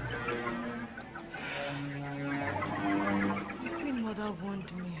 Queen Mother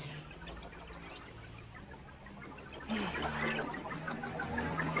warned me.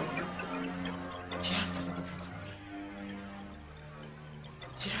 She has to leave this house for me.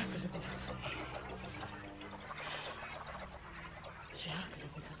 She has to leave this house for me. She has to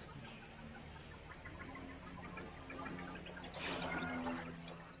leave this house for me.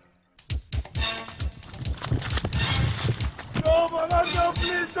 No, Madame, no,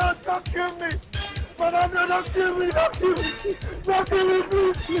 please, don't kill me. Madame, no, don't kill me, don't kill me. Don't kill me,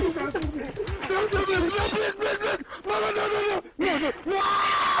 please, please, don't kill me. Don't kill me, no, please, please, please. Mama, no, no, no, no, no, no.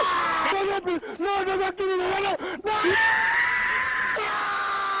 No, no, please, no, no, don't kill me, no, no, no.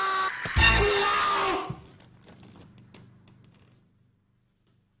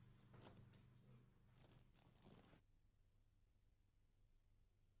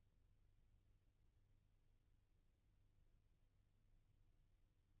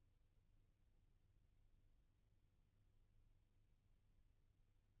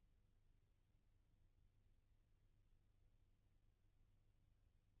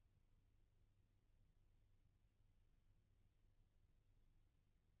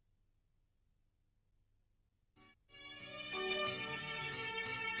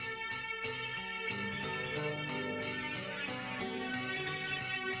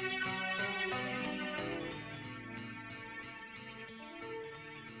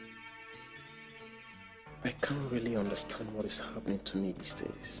 I can't really understand what is happening to me these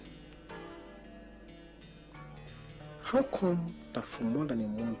days. How come that for more than a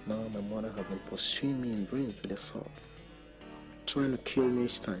month now my mother has been pursuing me in dreams with a sword, trying to kill me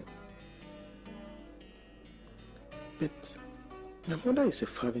each time? But my mother is a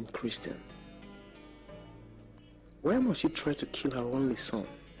fervent Christian. Why must she try to kill her only son?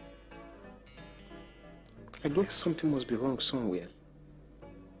 I guess something must be wrong somewhere.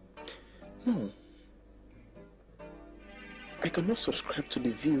 No. I cannot subscribe to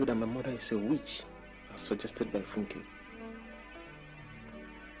the view that my mother is a witch, as suggested by Funke.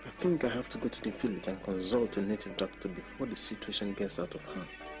 I think I have to go to the village and consult a native doctor before the situation gets out of hand.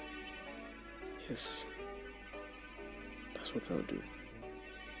 Yes, that's what I'll do.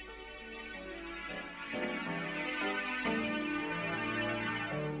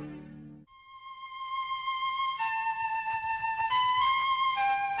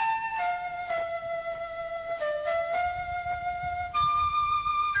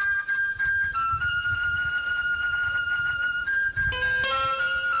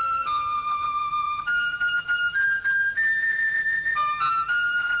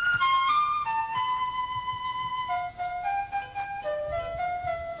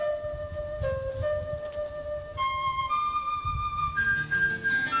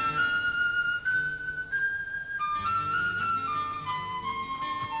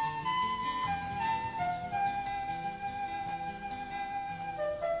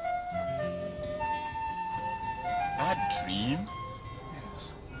 dream? Yes.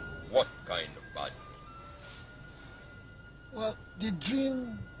 What kind of bad dreams? Well, the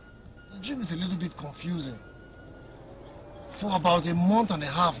dream is a little bit confusing. For about a month and a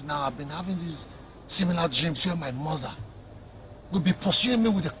half now, I've been having these similar dreams where my mother would be pursuing me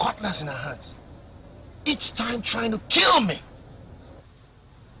with a cutlass in her hands, each time trying to kill me.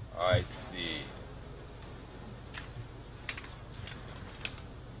 I see.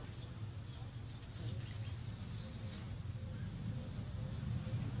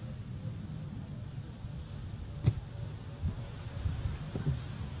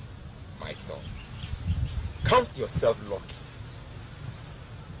 My son, count yourself lucky.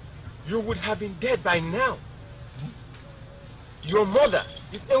 You would have been dead by now. Your mother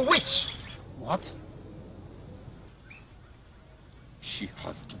is a witch. What? She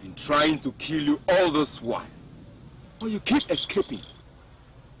has been trying to kill you all this while, but you keep escaping.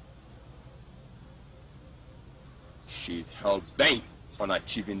 She is hell-bent on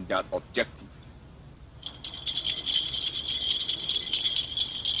achieving that objective.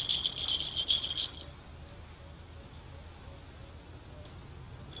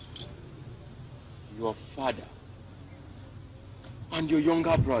 Your father and your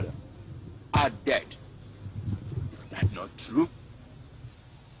younger brother are dead. Is that not true?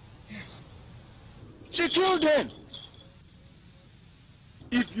 Yes. She killed them.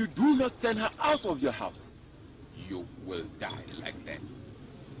 If you do not send her out of your house, you will die like that.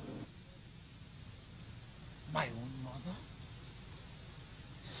 My own mother?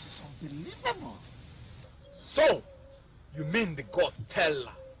 This is unbelievable. So, you mean the God tell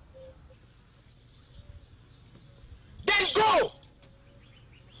her? Then go!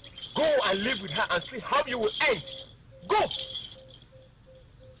 Go and live with her and see how you will end. Go!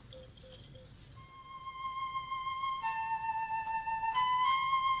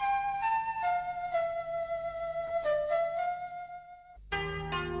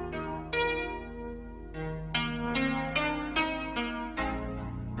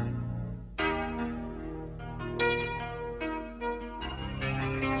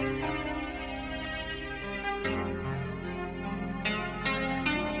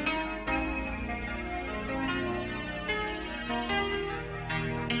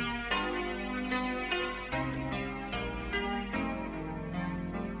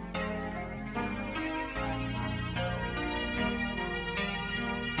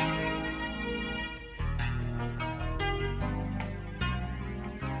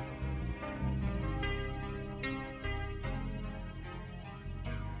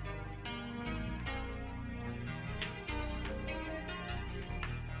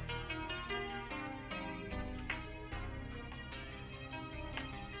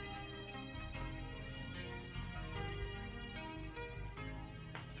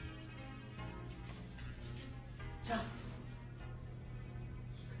 Charles,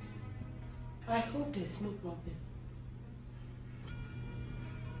 I hope there's no problem.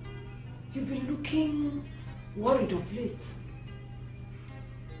 You've been looking worried of late.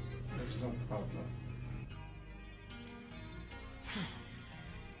 There's no problem.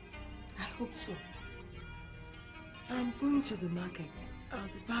 I hope so. I'm going to the market. I'll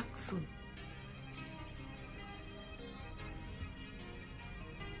be back soon.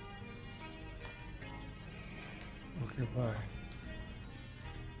 Okay, bye.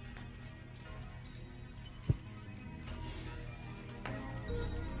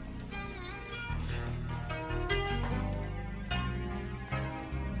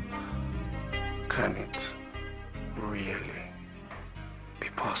 Can it really be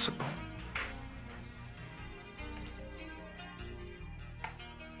possible?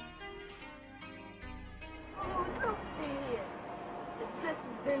 Oh, don't stay here. This place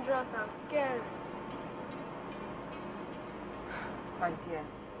is dangerous and scary. My dear,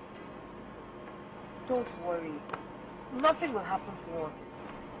 don't worry. Nothing will happen to us.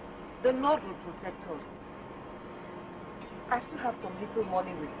 The Lord will protect us. I still have some little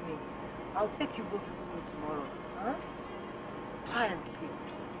money with me. I'll take you both to school tomorrow. Huh? Try and sleep.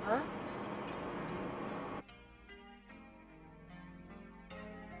 Huh?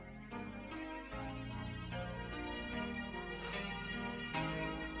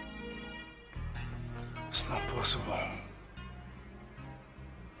 It's not possible.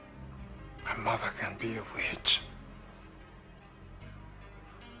 My mother can be a witch.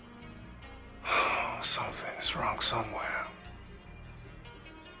 Something is wrong somewhere.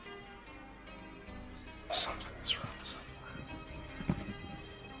 Something is wrong somewhere.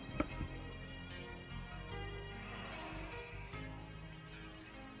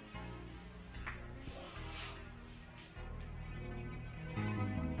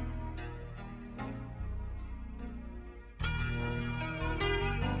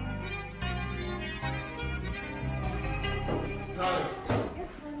 Darling,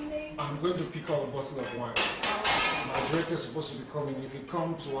 I'm going to pick up a bottle of wine. My director is supposed to be coming. If he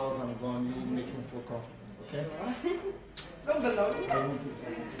comes whilst I'm gone, you make him feel comfortable, okay? Don't belong. I won't do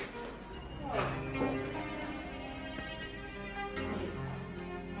that.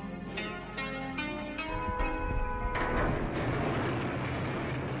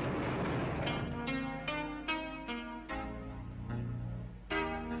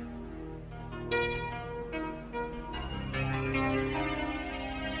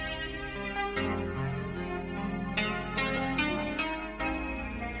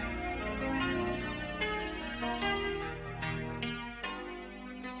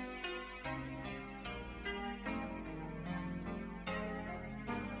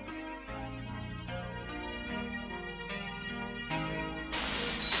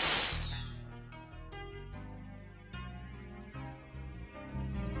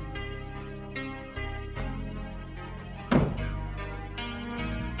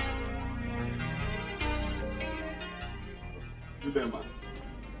 Good day, man.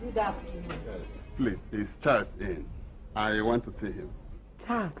 Good afternoon. Yes. Please, is Charles in? I want to see him.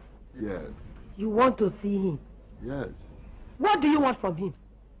 Charles, Yes. you want to see him? Yes. What do you want from him?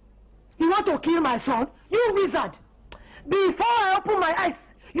 You want to kill my son? You wizard! Before I open my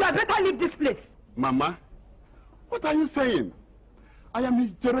eyes, you had better leave this place. Mama, what are you saying? I am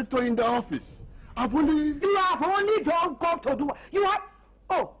his director in the office. I've only... You have only don't come to do... You are...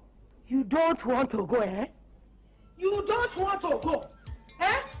 Oh, you don't want to go, eh? You don't want to go,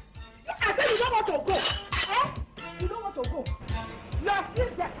 eh? I said you don't want to go, eh? You don't want to go. You are still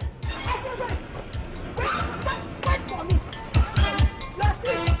there. Wait for me. You are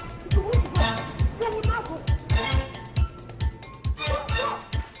still there. You won't go. You will not go. Don't go.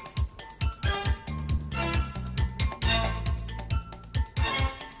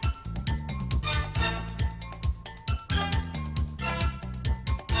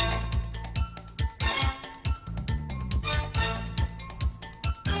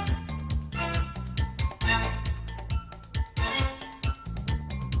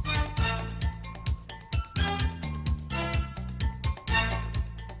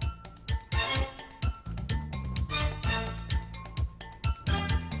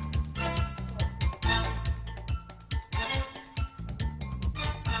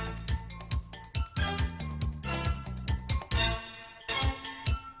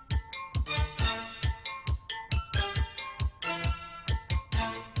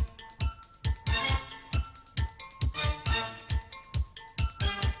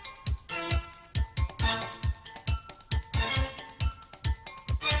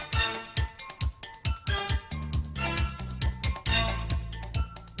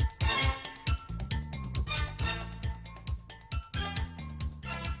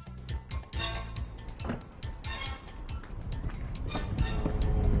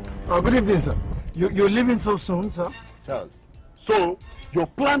 Oh, good evening, sir. You're leaving so soon, sir? Charles, so your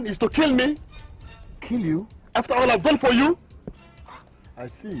plan is to kill me? Kill you? After all I've done for you? I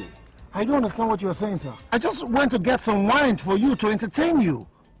see. I don't understand what you're saying, sir. I just went to get some wine for you to entertain you.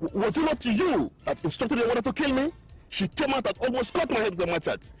 Was it not to you that instructed your mother to kill me? She came out and almost cut my head with the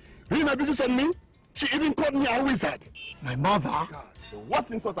machete. Really my business on me? She even called me a wizard. My mother? God, the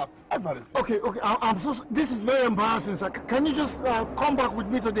worst insult I've ever received. Okay, I'm so... This is very embarrassing, sir. Can you just come back with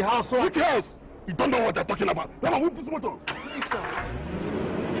me to the house? So Which house? You don't know what they're talking about. Now move this motor. Please, sir.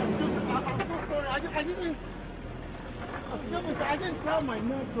 Excuse me, I'm so sorry. I didn't... Excuse me, sir. I didn't tell my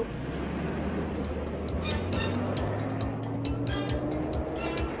mom to...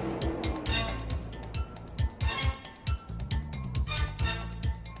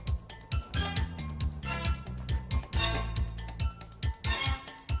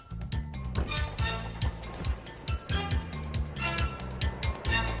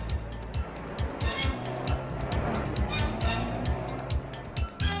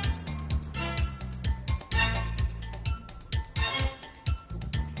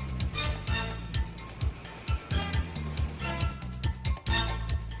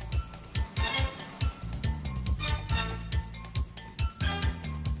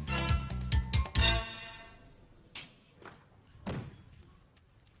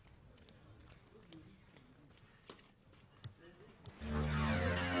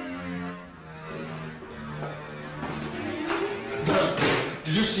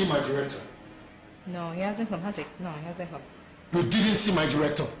 Did you see my director? No, he hasn't come, has he? No, he hasn't come. You didn't see my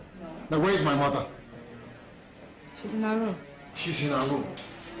director? No. Now, where is my mother? She's in her room. She's in her room.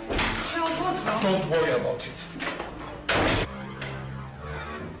 Charles, what's wrong? Don't worry about it.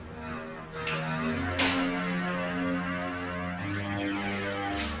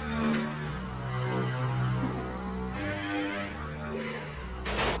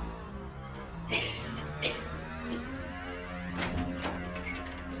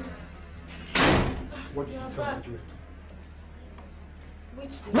 tell my director?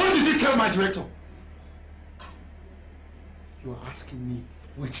 Which director? What did you tell my director? You are asking me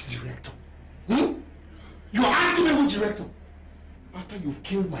which director? Hmm? You are asking me which director? After you've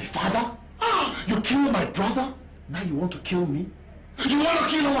killed my father? You killed my brother? Now you want to kill me? You want to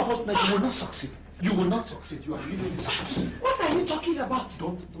kill all of us? Now you will not succeed. You will not succeed. You are leaving this house. What are you talking about?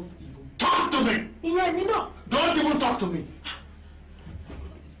 Don't even talk to me! Yeah, me no. Don't even talk to me!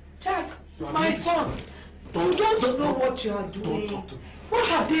 Charles, my son, you don't know what you are doing. Don't talk to me. What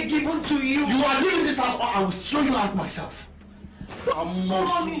have they given to you? You are leaving this house or I will throw you out myself.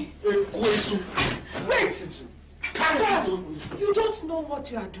 Mommy. Wait! Charles, you don't know what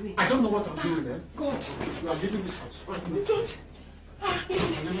you are doing. I don't know what I'm doing, eh? God. You are leaving this house right now. You don't.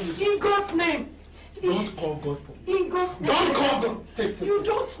 In God's name. Don't call God for me. In God's name. Don't call God. Take. You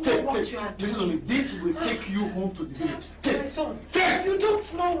don't know what you are doing. Listen to me. This will take you home to the village. My son. You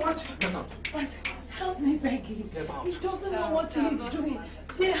don't know what. Get out. Help me beg him. Get out. He doesn't know what he is doing.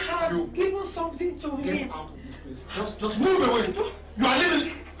 They have given something to him. Get out of this place. Just move away. You are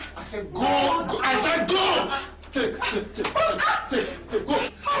leaving. I said go. I said go. Take. Go. I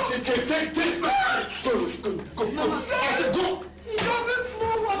said take. Go. I said go. He doesn't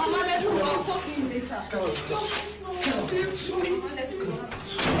know what Mama, he's doing. I'll talk to him later. He doesn't know what he's doing.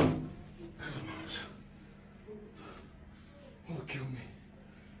 Want to kill me?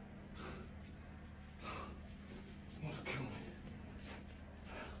 Want to kill me?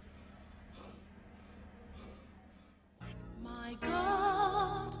 My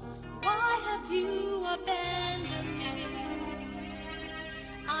God, why have you abandoned me?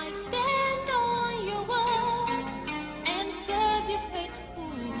 I stand on your word and serve you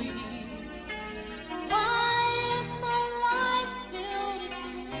faithfully. Why is my life filled with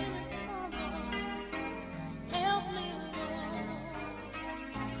pain and sorrow? Help me, Lord.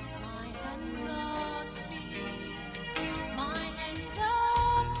 My hands are clean. My hands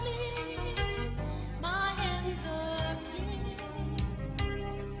are clean. My hands are clean.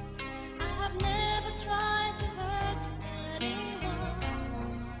 I have never tried to hurt anyone.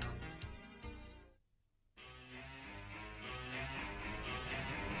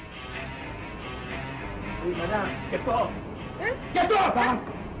 Hey, madam, get up. Get up, man.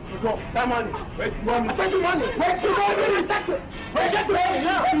 Get up. That money. Where's the money? I said the money. Where's the money? Take it. Where's the money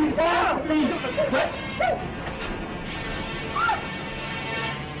now? Please.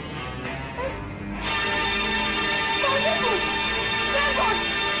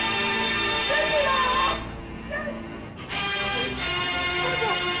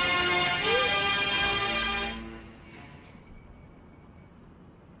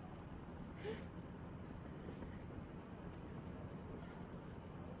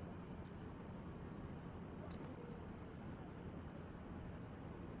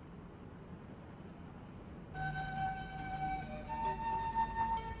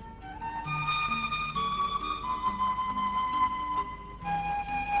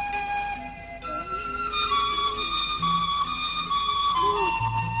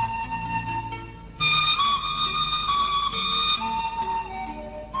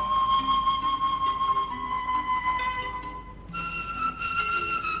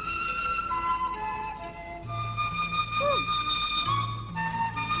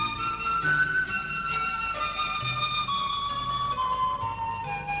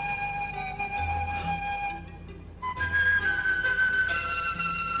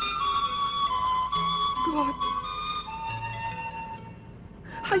 God,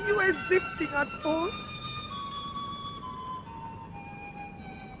 are you existing at all?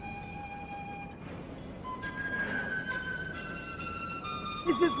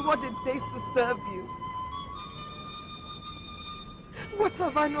 Is this what it takes to serve you? What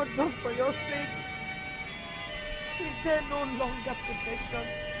have I not done for your sake? Is there no longer protection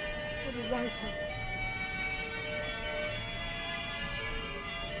for the righteous?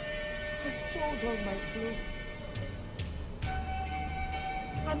 I sold all my clothes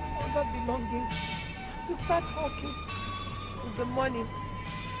and other belongings to start hawking with the money.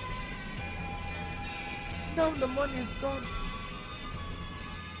 Now the money is gone.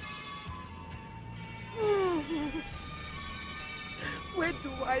 Where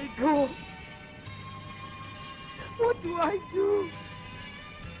do I go? What do I do?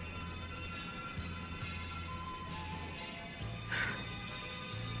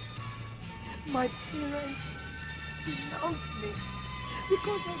 My parents denounced me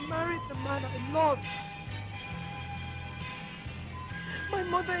because I married the man I loved. My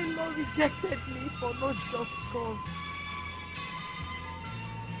mother-in-law rejected me for no just cause.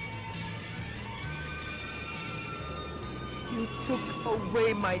 You took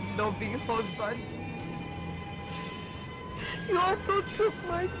away my loving husband. You also took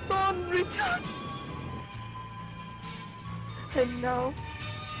my son, Rechard. And now,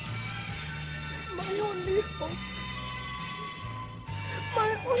 my only hope,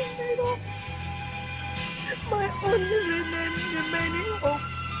 my only remaining hope,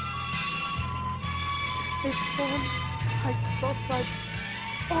 the son I suffered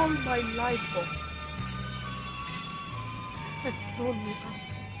all my life for, has thrown me out,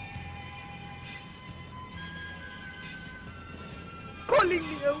 calling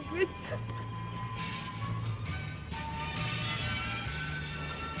me a witch.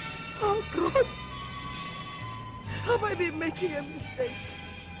 Oh God, have I been making a mistake?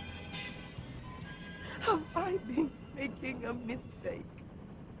 Have I been making a mistake?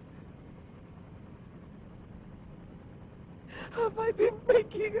 Have I been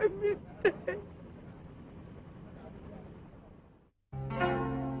making a mistake?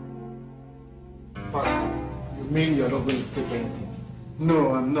 Pastor, you mean you're not going to take anything?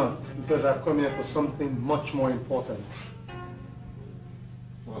 No, I'm not, because I've come here for something much more important.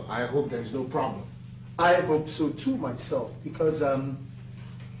 Well, I hope there is no problem. I hope so too myself, because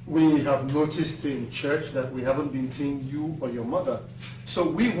we have noticed in church that we haven't been seeing you or your mother. So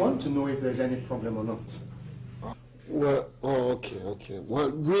we want to know if there's any problem or not. Well, oh, okay.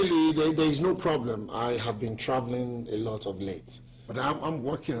 Well, really, there is no problem. I have been traveling a lot of late. But I'm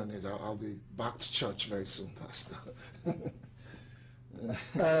working on it. I'll be back to church very soon, Pastor.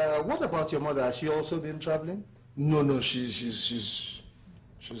 What about your mother? Has she also been traveling? No, she's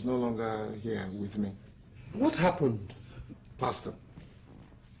no longer here with me. What happened? Pastor,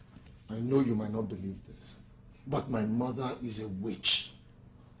 I know you might not believe this, but my mother is a witch.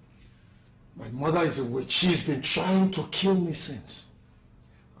 My mother is a witch. She's been trying to kill me since.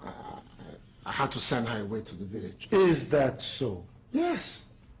 I had to send her away to the village. Is that so? Yes.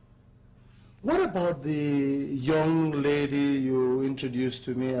 What about the young lady you introduced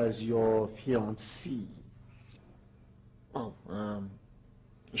to me as your fiancée? Oh,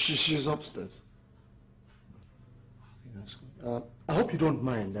 she's upstairs. Okay, that's good. I hope you don't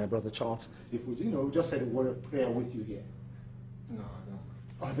mind, Brother Charles, if we, just say a word of prayer with you here. No, I don't.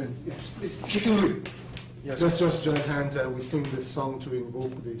 Oh, then, yes, please. Chicken Louis. Yes, let's just join hands and we sing this song to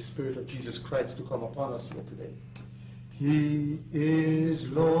invoke the Spirit of Jesus Christ to come upon us here today. He is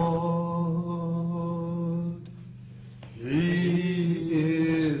Lord. He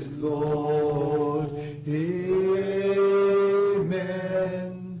is Lord. Amen.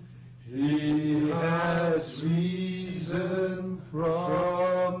 He has risen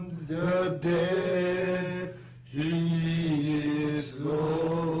from the dead. He is Lord.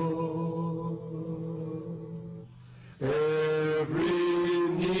 Every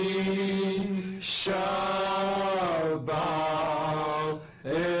knee shall bow,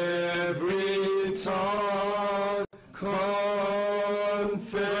 every tongue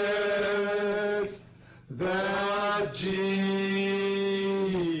confess that Jesus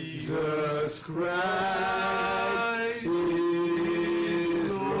Christ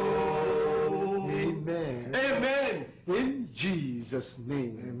is Lord. Amen. Amen. In Jesus'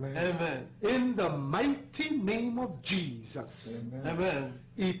 name. Amen. Amen. In the mighty name of Jesus. Amen. Amen.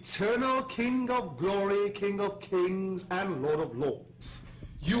 Eternal King of glory, King of kings, and Lord of lords.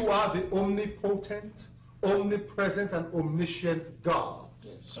 You are the omnipotent, omnipresent, and omniscient God.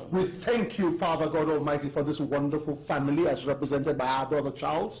 Yes. We thank you, Father God Almighty, for this wonderful family as represented by our brother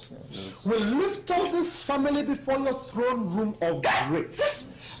Charles. Yes. We lift up this family before your throne room of grace.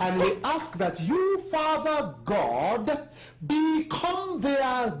 And we ask that you, Father God, become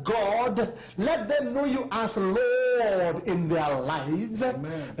their God. Let them know you as Lord in their lives.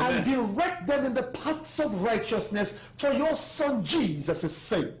 Amen. And direct them in the paths of righteousness for your Son Jesus'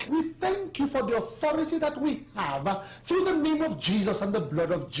 sake. We thank you for the authority that we have through the name of Jesus and the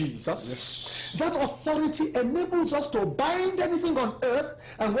blood of Jesus. Yes. That authority enables us to bind anything on earth,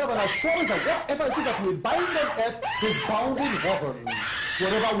 and we have an assurance that whatever it is that we bind on earth is bound in heaven.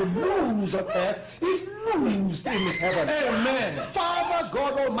 Whatever we lose on earth is loosed in heaven. Amen. Father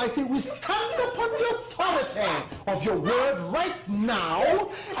God Almighty, we stand upon the authority of your word right now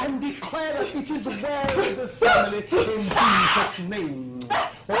and declare that it is well with this family in Jesus' name.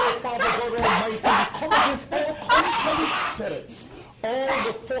 Oh, Father God Almighty, we come against all contrary spirits. All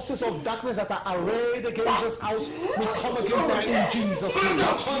the forces of darkness that are arrayed against this house, we come against them in Jesus' name.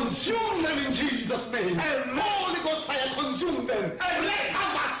 Consume them in Jesus' name. And Holy Ghost fire, consume them. And let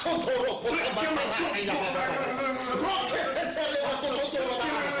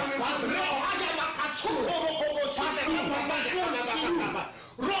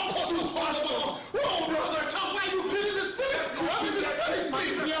oh, brother, Charles, why are you breathing the spirit? I mean, the spirit,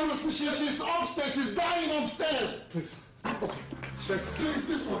 please. She's upstairs. She's dying upstairs. Please. Okay. Just squeeze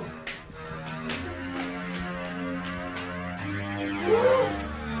this one.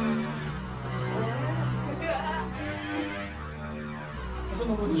 I don't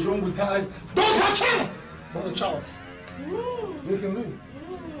know what is wrong with her. Don't touch her! Brother Charles, look at me.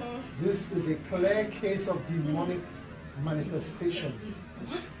 This is a clear case of demonic manifestation.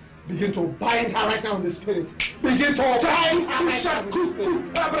 Begin to bind her right now in the spirit. Begin to bind her right now in the spirit.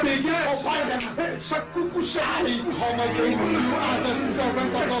 Begin to bind her. I come against you as a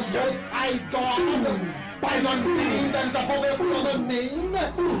servant of the Most High God. By the name that is above every other name,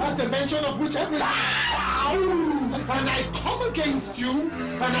 at the mention of which every sound, and I come against you,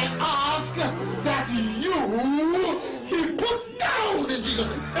 and I ask that you be put down in Jesus'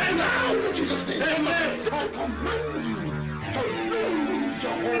 name. And down in Jesus' name. Amen. I command you to lose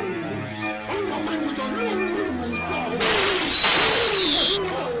your hold. I command you to lose your hold.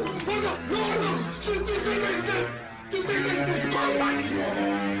 No. Just make this name. Just make this name. Come back here.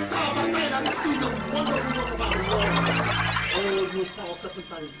 Stop aside and see the wonderful work of our Lord. Oh, you foul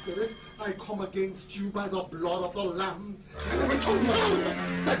serpentine spirit, I come against you by the blood of the Lamb. And every tongue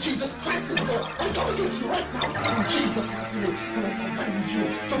that Jesus Christ is Lord, I come against you right now in Jesus' mighty name. And I command you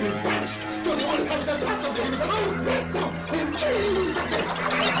to be banished to the uninhabited parts of the universe. Oh, right now, in Jesus' name.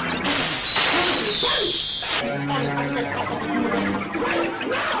 Uninhabited parts of the universe. Right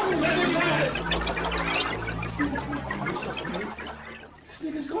now, let me pray. This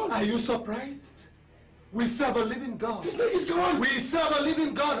nigga is gone. Are you surprised? We serve a living God. This nigga is gone. We serve a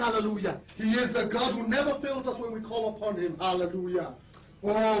living God. Hallelujah. He is the God who never fails us when we call upon him. Hallelujah.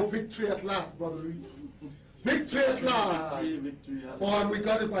 Oh, victory at last, Brother Luis. Victory at last. Victory. Oh, and we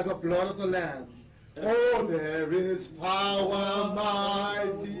got it by the blood of the Lamb. Oh, there is power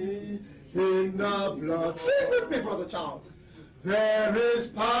mighty in the blood. Sing with me, Brother Charles. There is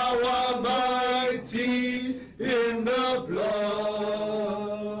power mighty in the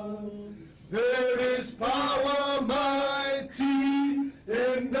blood. There is power mighty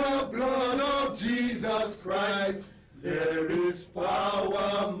in the blood of Jesus Christ. There is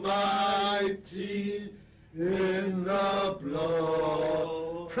power mighty in the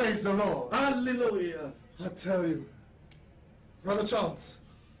blood. Praise the Lord. Hallelujah. I tell you, Brother Charles,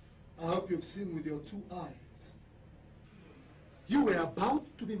 I hope you've seen with your two eyes. You were about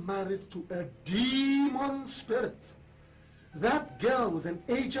to be married to a demon spirit. That girl was an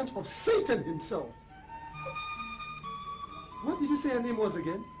agent of Satan himself. What did you say her name was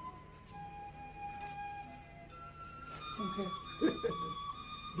again? Okay.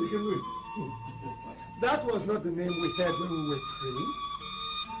 That was not the name we heard when we were praying.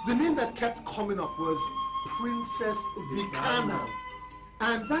 The name that kept coming up was Princess Vicana.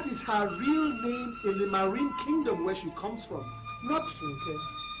 And that is her real name in the Marine Kingdom where she comes from. Not Funke.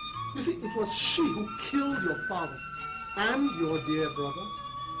 You see, it was she who killed your father and your dear brother.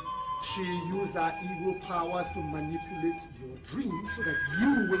 She used her evil powers to manipulate your dreams so that you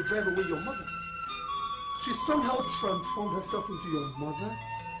will drive away your mother. She somehow transformed herself into your mother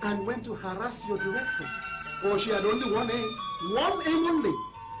and went to harass your director. Oh, she had only one aim only.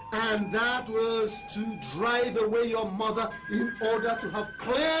 And that was to drive away your mother in order to have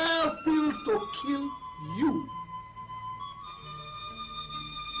clear fields to kill you.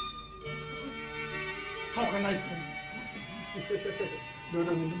 How can I think? No,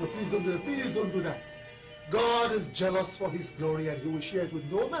 please don't do it. Please don't do that. God is jealous for his glory and he will share it with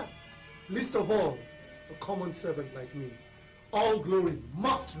no man. Least of all, a common servant like me. All glory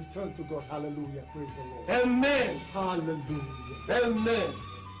must return to God. Hallelujah. Praise the Lord. Amen. Hallelujah. Amen.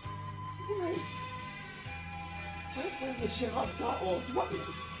 Where was she after all?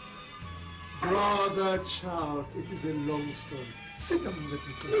 Brother Charles, it is a long story. Sit down and let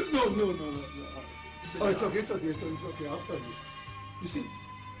me tell you. No. Oh, it's okay, it's okay, I'll tell you. You see,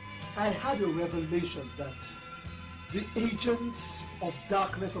 I had a revelation that the agents of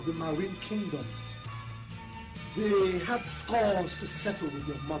darkness of the Marine Kingdom, they had scores to settle with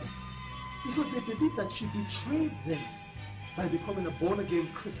your mother because they believed that she betrayed them by becoming a born-again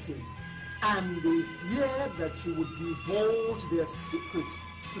Christian, and they feared that she would divulge their secrets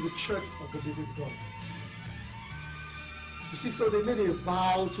to the church of the living God. You see, so they made a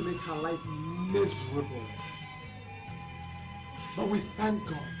vow to make her life miserable. But we thank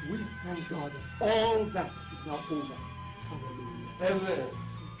God, all that is now over. Hallelujah. Amen.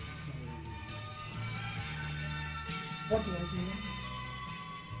 What do I do now?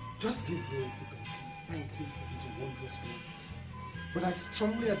 Just give glory to God. Thank him for his wondrous works. But I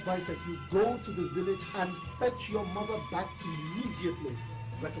strongly advise that you go to the village and fetch your mother back immediately,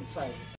 reconciled.